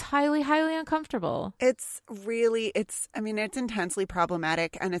 And it's highly, highly uncomfortable. It's intensely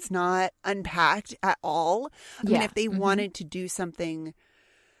problematic, and it's not unpacked at all. I mean, if they wanted to do something,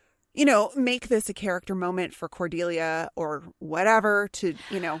 make this a character moment for Cordelia or whatever to,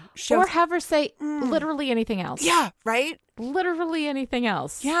 show. Or have her say literally anything else. Yeah, right? Literally anything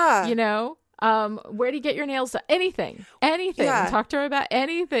else. Yeah. Where do you get your nails done? Anything. Yeah. Talk to her about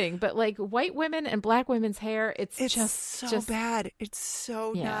anything. But white women and black women's hair, it's just so bad. It's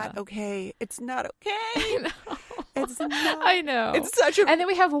so not okay. It's not okay. I know. It's not. I know. It's such a. And then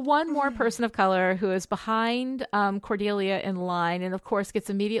we have one more person of color who is behind Cordelia in line, and of course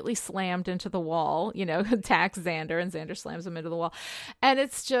gets immediately slammed into the wall. Attacks Xander, and Xander slams him into the wall. And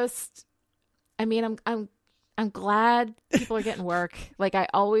it's just, I'm glad people are getting work. I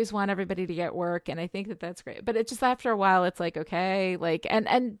always want everybody to get work, and I think that that's great. But it just, after a while, it's like, okay,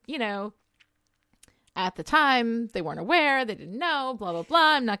 and at the time they weren't aware, they didn't know, blah blah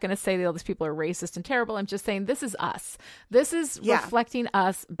blah. I'm not going to say that all these people are racist and terrible. I'm just saying this is us. This is reflecting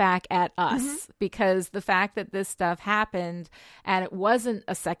us back at us, because the fact that this stuff happened and it wasn't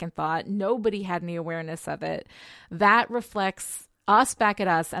a second thought, nobody had any awareness of it, that reflects us back at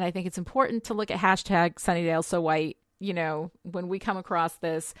us. And I think it's important to look at hashtag Sunnydale So White, when we come across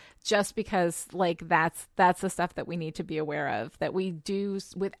this, just because that's the stuff that we need to be aware of, that we do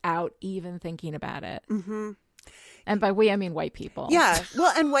without even thinking about it. Mm-hmm. And by we, I mean white people. Yeah.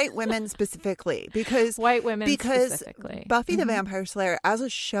 Well, and white women specifically, because specifically. Buffy the Vampire Slayer as a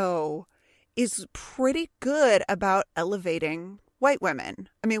show is pretty good about elevating white women.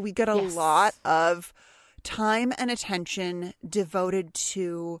 I mean, we get a lot of time and attention devoted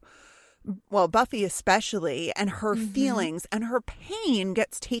to, Buffy especially, and her feelings, and her pain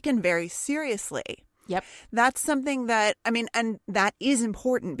gets taken very seriously. Yep. That's something that, and that is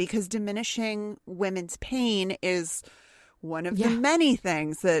important, because diminishing women's pain is one of the many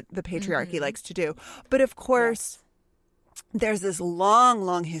things that the patriarchy likes to do. But of course, there's this long,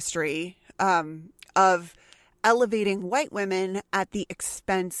 long history of elevating white women at the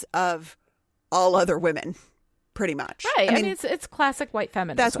expense of all other women, pretty much. Right. I mean, it's classic white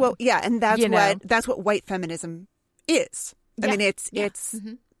feminism. That's what, and that's what white feminism is. I mean, it's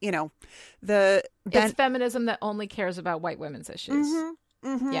you know, it's feminism that only cares about white women's issues.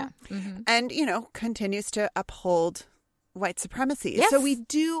 Yeah. And, you know, continues to uphold white supremacy. Yes. So we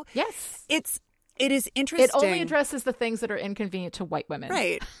do. Yes. It is interesting. It only addresses the things that are inconvenient to white women.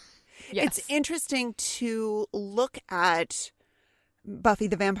 Right. Yes. It's interesting to look at Buffy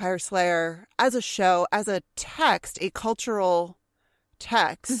the Vampire Slayer as a show, as a text, a cultural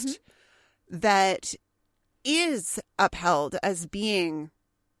text that is upheld as being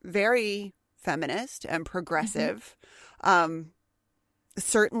very feminist and progressive.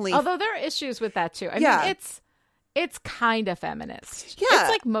 Certainly. Although there are issues with that too. I mean, it's kind of feminist. Yeah. It's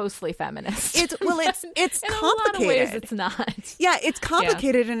like mostly feminist. It's in complicated. a lot of ways it's not. Yeah, it's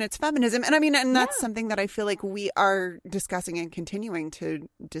complicated in its feminism. And I mean, and that's something that I feel like we are discussing and continuing to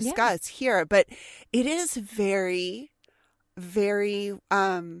discuss here. But it is very, very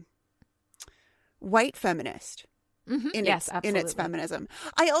white feminist in its feminism.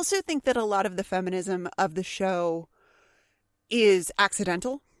 I also think that a lot of the feminism of the show is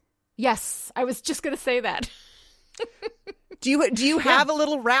accidental. Yes, I was just going to say that. Do you have a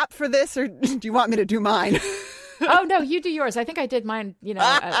little rap for this, or do you want me to do mine? Oh no, you do yours. I think I did mine, you know,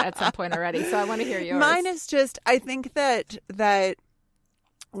 at some point already. So I want to hear yours. Mine is just, I think that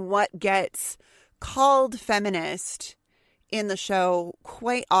what gets called feminist in the show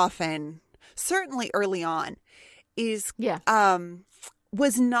quite often, certainly early on, is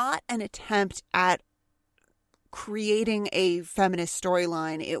was not an attempt at creating a feminist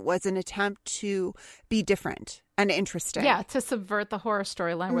storyline. It was an attempt to be different and interesting. Yeah, to subvert the horror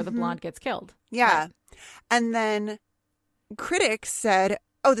storyline where the blonde gets killed. Yeah. Right. And then critics said,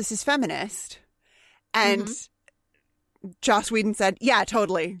 oh, this is feminist. And Joss Whedon said, yeah,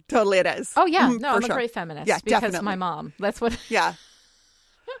 totally it is. Oh, yeah. No, I'm a great feminist. Yeah, because definitely. my mom. That's what. Yeah.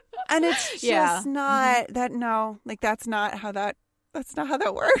 And it's just not that. No, like that's not how that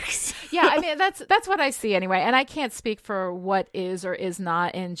works. Yeah, I mean that's what I see anyway, and I can't speak for what is or is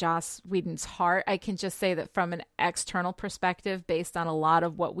not in Joss Whedon's heart. I can just say that from an external perspective, based on a lot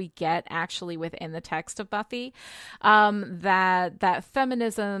of what we get actually within the text of Buffy, that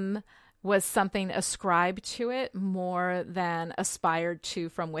feminism was something ascribed to it more than aspired to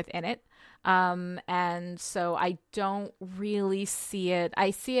from within it. And so I don't really see it.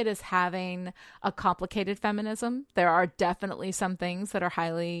 I see it as having a complicated feminism. There are definitely some things that are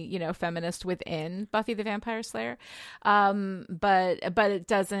highly, you know, feminist within Buffy the Vampire Slayer. But it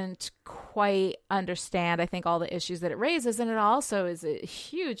doesn't quite understand, I think, all the issues that it raises. And it also is a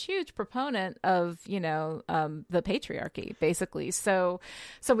huge, huge proponent of, you know, the patriarchy, basically. So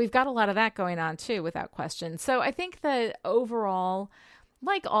we've got a lot of that going on too, without question. So I think that overall,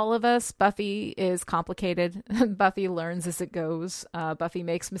 like all of us, Buffy is complicated. Buffy learns as it goes. Buffy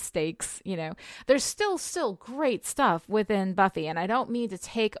makes mistakes. You know, there's still great stuff within Buffy. And I don't mean to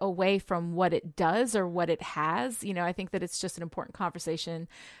take away from what it does or what it has. You know, I think that it's just an important conversation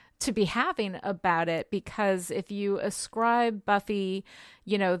to be having about it, because if you ascribe Buffy,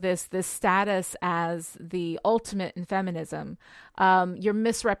 you know, this status as the ultimate in feminism, you're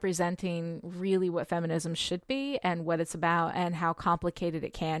misrepresenting really what feminism should be and what it's about and how complicated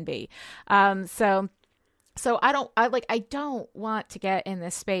it can be. So I don't want to get in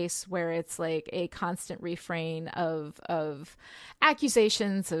this space where it's like a constant refrain of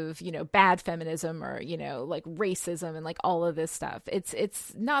accusations of, you know, bad feminism or, you know, like racism and like all of this stuff.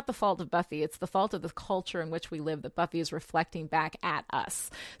 It's not the fault of Buffy. It's the fault of the culture in which we live that Buffy is reflecting back at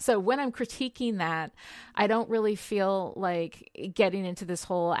us. So when I'm critiquing that, I don't really feel like getting into this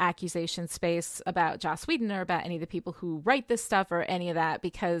whole accusation space about Joss Whedon or about any of the people who write this stuff or any of that,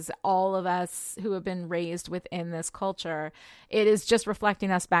 because all of us who have been raised within this culture, it is just reflecting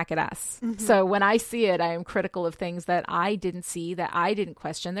us back at us. So when I see it, I am critical of things that I didn't see, that I didn't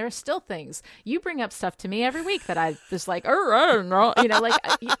question. There are still things. You bring up stuff to me every week that I just like, I don't know, you know, like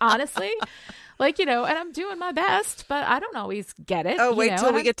honestly, like, you know, and I'm doing my best, but I don't always get it. Oh, wait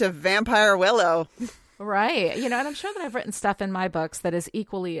till we get to Vampire Willow. Right. You know, and I'm sure that I've written stuff in my books that is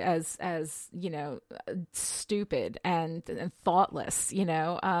equally as you know, stupid and thoughtless, you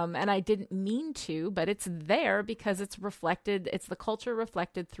know, and I didn't mean to, but it's there because it's reflected, it's the culture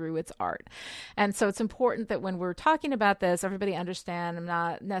reflected through its art. And so it's important that when we're talking about this, everybody understand I'm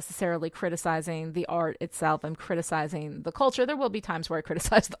not necessarily criticizing the art itself. I'm criticizing the culture. There will be times where I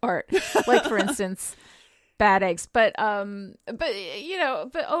criticize the art. Like, for instance, bad eggs. But overall,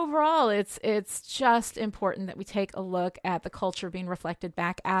 it's just important that we take a look at the culture being reflected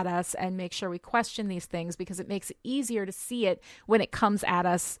back at us and make sure we question these things, because it makes it easier to see it when it comes at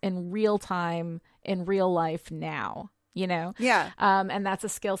us in real time, in real life now. Yeah. And that's a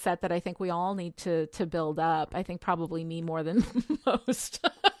skill set that I think we all need to build up. I think probably me more than most.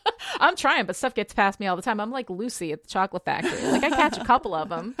 I'm trying, but stuff gets past me all the time. I'm like Lucy at the chocolate factory. Like, I catch a couple of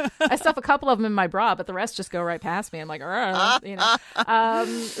them. I stuff a couple of them in my bra, but the rest just go right past me. I'm like,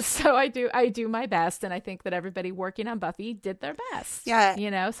 so I do my best. And I think that everybody working on Buffy did their best.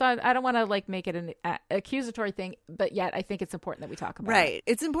 Yeah. So I don't want to like make it an accusatory thing, but yet I think it's important that we talk about it. Right.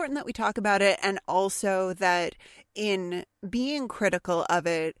 It's important that we talk about it. And also that in being critical of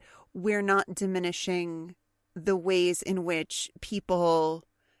it, we're not diminishing the ways in which people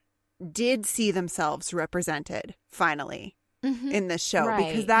did see themselves represented finally in this show, right.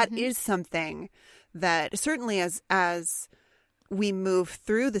 because that is something that certainly as we move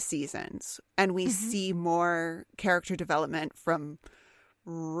through the seasons and we see more character development from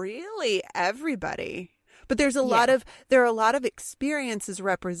really everybody, but there are a lot of experiences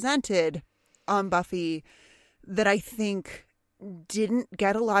represented on Buffy that I think didn't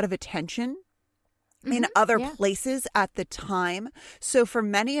get a lot of attention in other places at the time. So for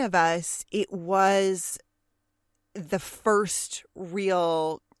many of us, it was the first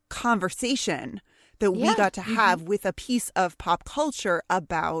real conversation that we got to have with a piece of pop culture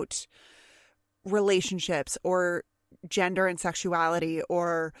about relationships or gender and sexuality,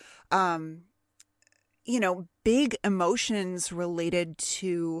 or, big emotions related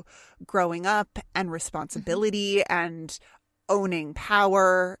to growing up and responsibility and owning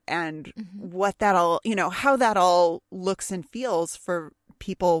power and what that all, how that all looks and feels for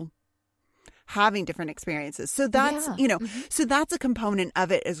people having different experiences. So that's, so that's a component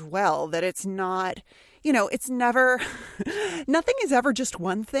of it as well, that it's not, it's never, nothing is ever just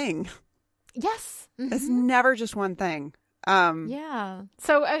one thing. Yes. It's never just one thing. So,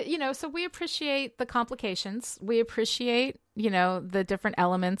 so we appreciate the complications. We appreciate, the different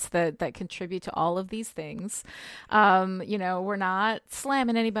elements that contribute to all of these things. We're not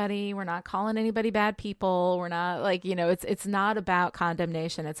slamming anybody. We're not calling anybody bad people. We're not like, it's not about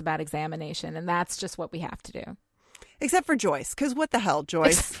condemnation. It's about examination. And that's just what we have to do. Except for Joyce, because what the hell,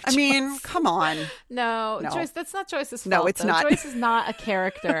 Joyce? I mean, come on. No, Joyce, that's not Joyce's fault. No, it's not. Joyce is not a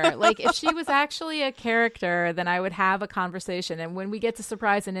character. Like, if she was actually a character, then I would have a conversation. And when we get to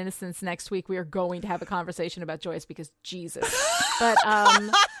Surprise and Innocence next week, we are going to have a conversation about Joyce, because Jesus. But,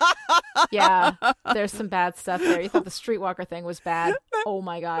 there's some bad stuff there. You thought the Streetwalker thing was bad. Oh,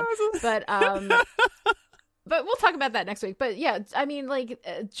 my God. But we'll talk about that next week. But yeah, I mean, like,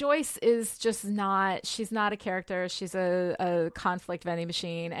 Joyce is just not, she's not a character. She's a conflict vending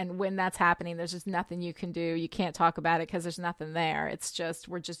machine. And when that's happening, there's just nothing you can do. You can't talk about it because there's nothing there. It's just,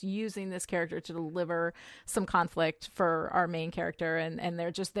 we're just using this character to deliver some conflict for our main character. And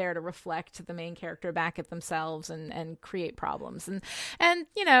they're just there to reflect the main character back at themselves and create problems. And,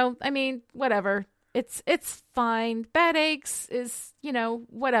 I mean, whatever. It's fine. Bad eggs is,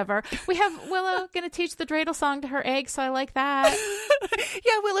 whatever. We have Willow going to teach the dreidel song to her egg, so I like that.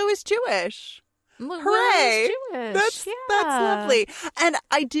 Yeah, Willow is Jewish. Hooray! Hooray! Jewish. That's lovely. And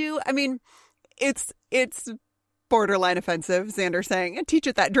it's borderline offensive, Xander saying, and teach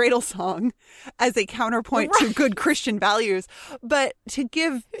it that dreidel song as a counterpoint to good Christian values. But to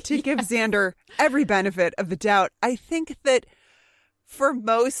give Xander every benefit of the doubt, I think that for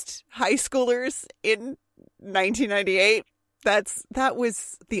most high schoolers in 1998, that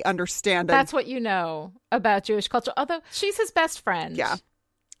was the understanding. That's what you know about Jewish culture. Although she's his best friend. Yeah.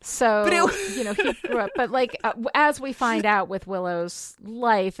 So, he grew up. But like, as we find out with Willow's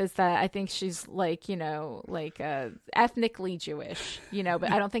life, is that I think she's like, ethnically Jewish,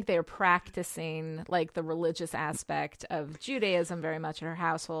 but I don't think they are practicing like the religious aspect of Judaism very much in her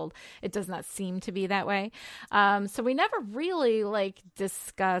household. It does not seem to be that way. So we never really like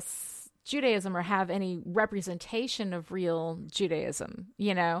discuss Judaism or have any representation of real Judaism,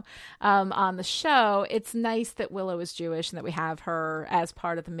 on the show. It's nice that Willow is Jewish and that we have her as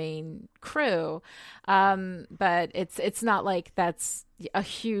part of the main crew. But it's not like that's a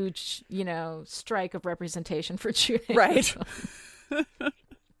huge, strike of representation for Judaism. Right.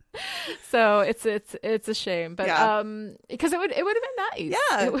 So it's a shame, but because it would have been nice.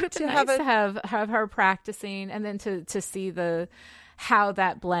 Yeah, it would have been nice to have her practicing, and then to see how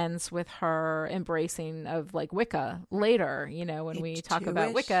that blends with her embracing of like Wicca later, when we talk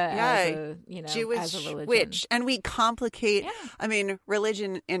about Wicca as a, Jewish as a religion. Witch. And we complicate, I mean,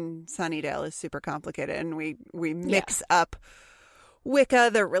 religion in Sunnydale is super complicated, and we mix up Wicca,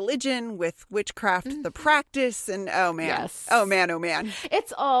 the religion, with witchcraft, the practice, and oh man. Yes. Oh man.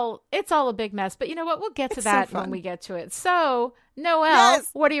 It's all a big mess. But you know what? We'll get to It's that so fun. when we get to it. So, Noelle, Yes.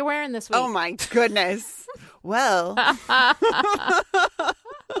 what are you wearing this week? Oh my goodness. Well,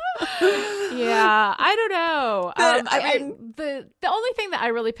 Yeah, I don't know. The only thing that I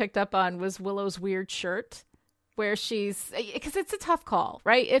really picked up on was Willow's weird shirt, where because it's a tough call,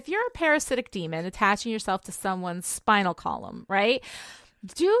 right? If you're a parasitic demon attaching yourself to someone's spinal column, right?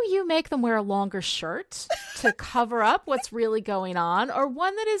 Do you make them wear a longer shirt to cover up what's really going on, or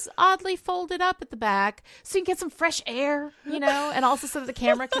one that is oddly folded up at the back so you can get some fresh air, and also so that the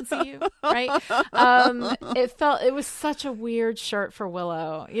camera can see you, right? It was such a weird shirt for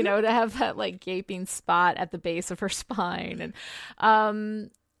Willow, to have that like gaping spot at the base of her spine. And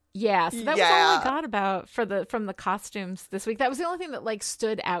yeah, so that was all I got from the costumes this week. That was the only thing that like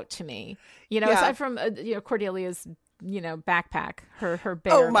stood out to me, aside from Cordelia's backpack, her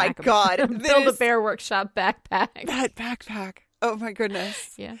bear. oh my God. Build a Bear Workshop backpack. That backpack. Oh my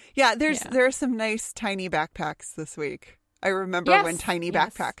goodness. Yeah. Yeah, there are some nice tiny backpacks this week. I remember when tiny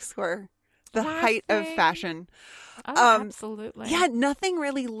backpacks were the height of fashion. Oh, absolutely. Yeah, nothing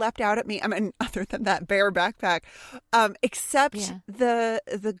really leapt out at me. I mean, other than that bear backpack, except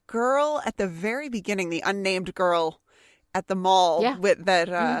the girl at the very beginning, the unnamed girl at the mall with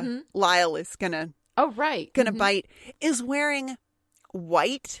that Lyle is gonna bite, is wearing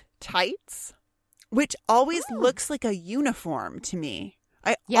white tights, which always looks like a uniform to me.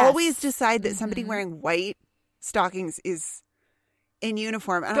 I always decide that somebody wearing white stockings is in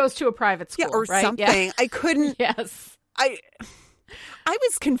uniform. Goes to a private school, or right? something. Yeah. I couldn't. Yes. I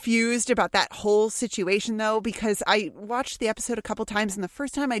was confused about that whole situation, though, because I watched the episode a couple times, and the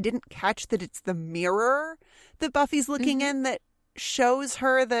first time I didn't catch that it's the mirror that Buffy's looking in that shows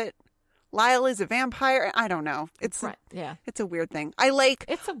her that Lyle is a vampire. I don't know. It's right. Yeah. It's a weird thing.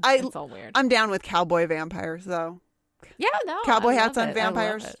 It's all weird. I'm down with cowboy vampires, though. Yeah, no. Cowboy hats on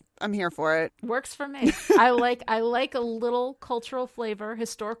vampires. I'm here for it. Works for me. I like a little cultural flavor,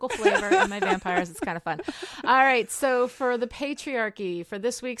 historical flavor in my vampires. It's kind of fun. All right, so for the patriarchy, for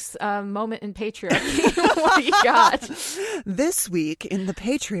this week's moment in patriarchy, what do you got? This week in the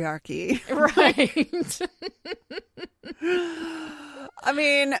patriarchy. Right. I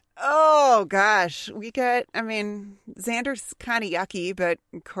mean, oh gosh, Xander's kind of yucky, but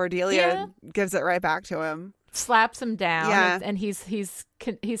Cordelia gives it right back to him. Slaps him down, and he's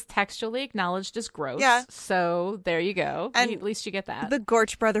textually acknowledged as gross. Yeah. So there you go. And at least you get that. The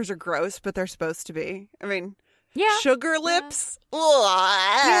Gorch brothers are gross, but they're supposed to be. I mean, sugar lips.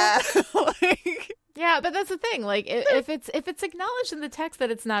 Yeah. Yeah, but that's the thing. Like, if it's acknowledged in the text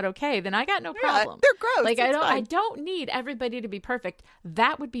that it's not okay, then I got no problem. They're gross. Like, I don't need everybody to be perfect.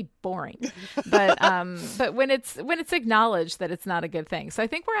 That would be boring. But when it's acknowledged that it's not a good thing, so I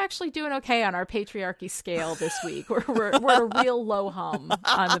think we're actually doing okay on our patriarchy scale this week. We're a real low hum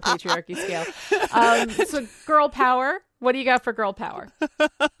on the patriarchy scale. So, girl power. What do you got for girl power?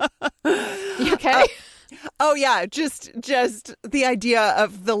 You okay? Oh yeah, just the idea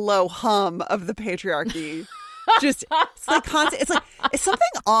of the low hum of the patriarchy. Just it's like constant. It's like, is something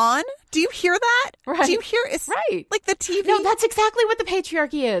on? Do you hear that? Right. Do you hear? It's right. Like the TV. No, that's exactly what the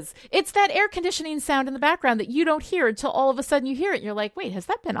patriarchy is. It's that air conditioning sound in the background that you don't hear until all of a sudden you hear it. And you're like, wait, has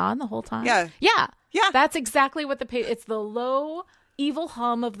that been on the whole time? Yeah. That's exactly what it's the low evil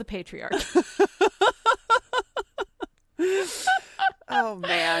hum of the patriarchy. Oh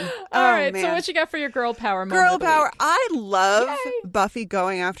man! All right, so what you got for your girl power moment? Girl power. I love Buffy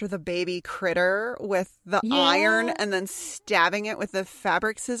going after the baby critter with the iron and then stabbing it with the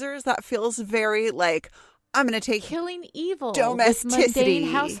fabric scissors. That feels very like I'm going to take killing evil, domesticity,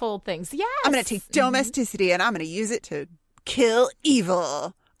 mundane household things. Yes, I'm going to take domesticity and I'm going to use it to kill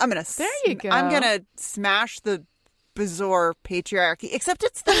evil. There you go. I'm going to smash the bizarre patriarchy. Except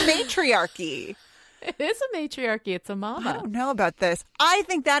it's the matriarchy. It is a matriarchy. It's a mama. I don't know about this. I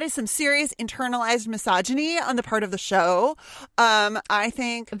think that is some serious internalized misogyny on the part of the show. I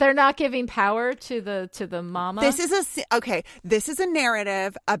think they're not giving power to the mama. This is a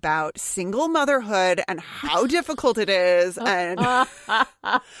narrative about single motherhood and how difficult it is, and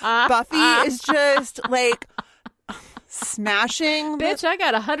Buffy is just like smashing. Bitch, I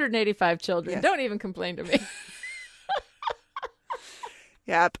got 185 children. Yes. Don't even complain to me.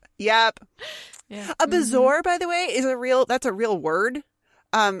 Yep. Yeah. A bezoar, by the way, is that's a real word.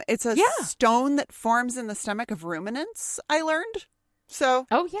 It's a stone that forms in the stomach of ruminants, I learned. So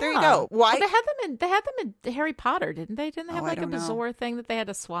there you go. Why? Well, they had them in Harry Potter, didn't they? Didn't they have like a bezoar thing that they had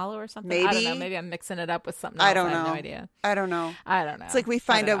to swallow or something? Maybe. I don't know. Maybe I'm mixing it up with something else. I have no idea. I don't know. I don't know. It's like we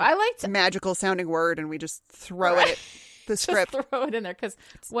find a magical sounding word and we just throw it the script. Just throw it in there because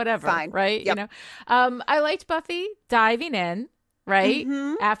whatever, Fine. right? Yep. You know, I liked Buffy diving in, right?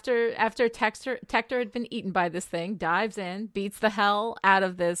 Mm-hmm. After Tector had been eaten by this thing, dives in, beats the hell out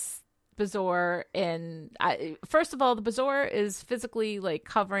of this Bazoar. And first of all, the Bazoar is physically like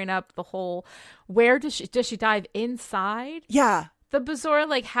covering up the whole. Where does she dive inside? Yeah. The Bazoar,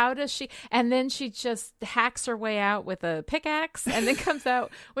 like, how does she? And then she just hacks her way out with a pickaxe, and then comes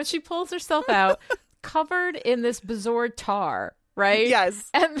out when she pulls herself out, covered in this Bazoar tar, right? Yes.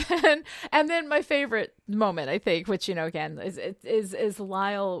 And then my favorite moment, I think, which, you know, again, is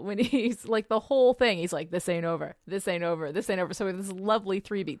Lyle when he's like the whole thing. He's like, this ain't over, this ain't over, this ain't over. So with this lovely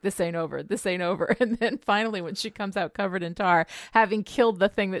 3-beat, this ain't over, this ain't over. And then finally, when she comes out covered in tar, having killed the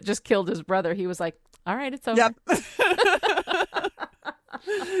thing that just killed his brother, he was like, all right, it's over. Yep.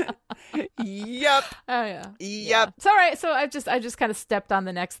 Yep. Oh yeah. Yep. Yeah. So all right. So I just kind of stepped on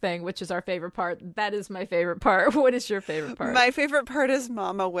the next thing, which is our favorite part. That is my favorite part. What is your favorite part? My favorite part is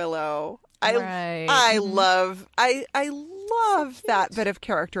Mama Willow. Right. I love that bit of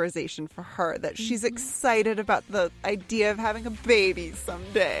characterization for her, that she's excited about the idea of having a baby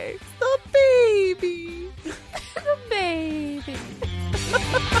someday. The baby. The baby.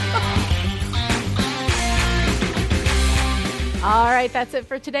 All right, that's it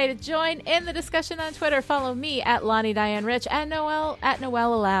for today. To join in the discussion on Twitter, follow me at Lonnie Diane Rich and Noelle at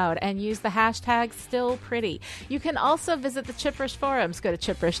Noelle Aloud, and use the hashtag StillPretty. You can also visit the Chipperish forums. Go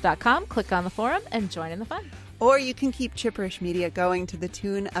to chipperish.com, click on the forum, and join in the fun. Or you can keep Chipperish Media going to the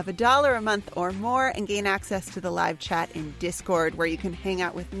tune of $1 a month or more and gain access to the live chat in Discord, where you can hang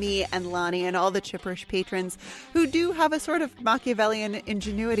out with me and Lonnie and all the Chipperish patrons who do have a sort of Machiavellian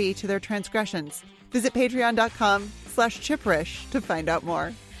ingenuity to their transgressions. Visit patreon.com/Chipperish to find out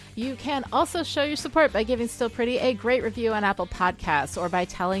more. You can also show your support by giving Still Pretty a great review on Apple Podcasts, or by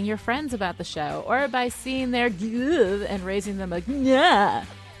telling your friends about the show, or by seeing their good and raising them a yeah.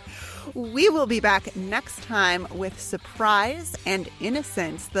 We will be back next time with Surprise and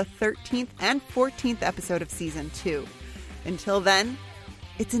Innocence, the 13th and 14th episode of Season 2. Until then,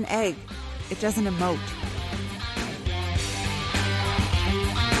 it's an egg. It doesn't emote.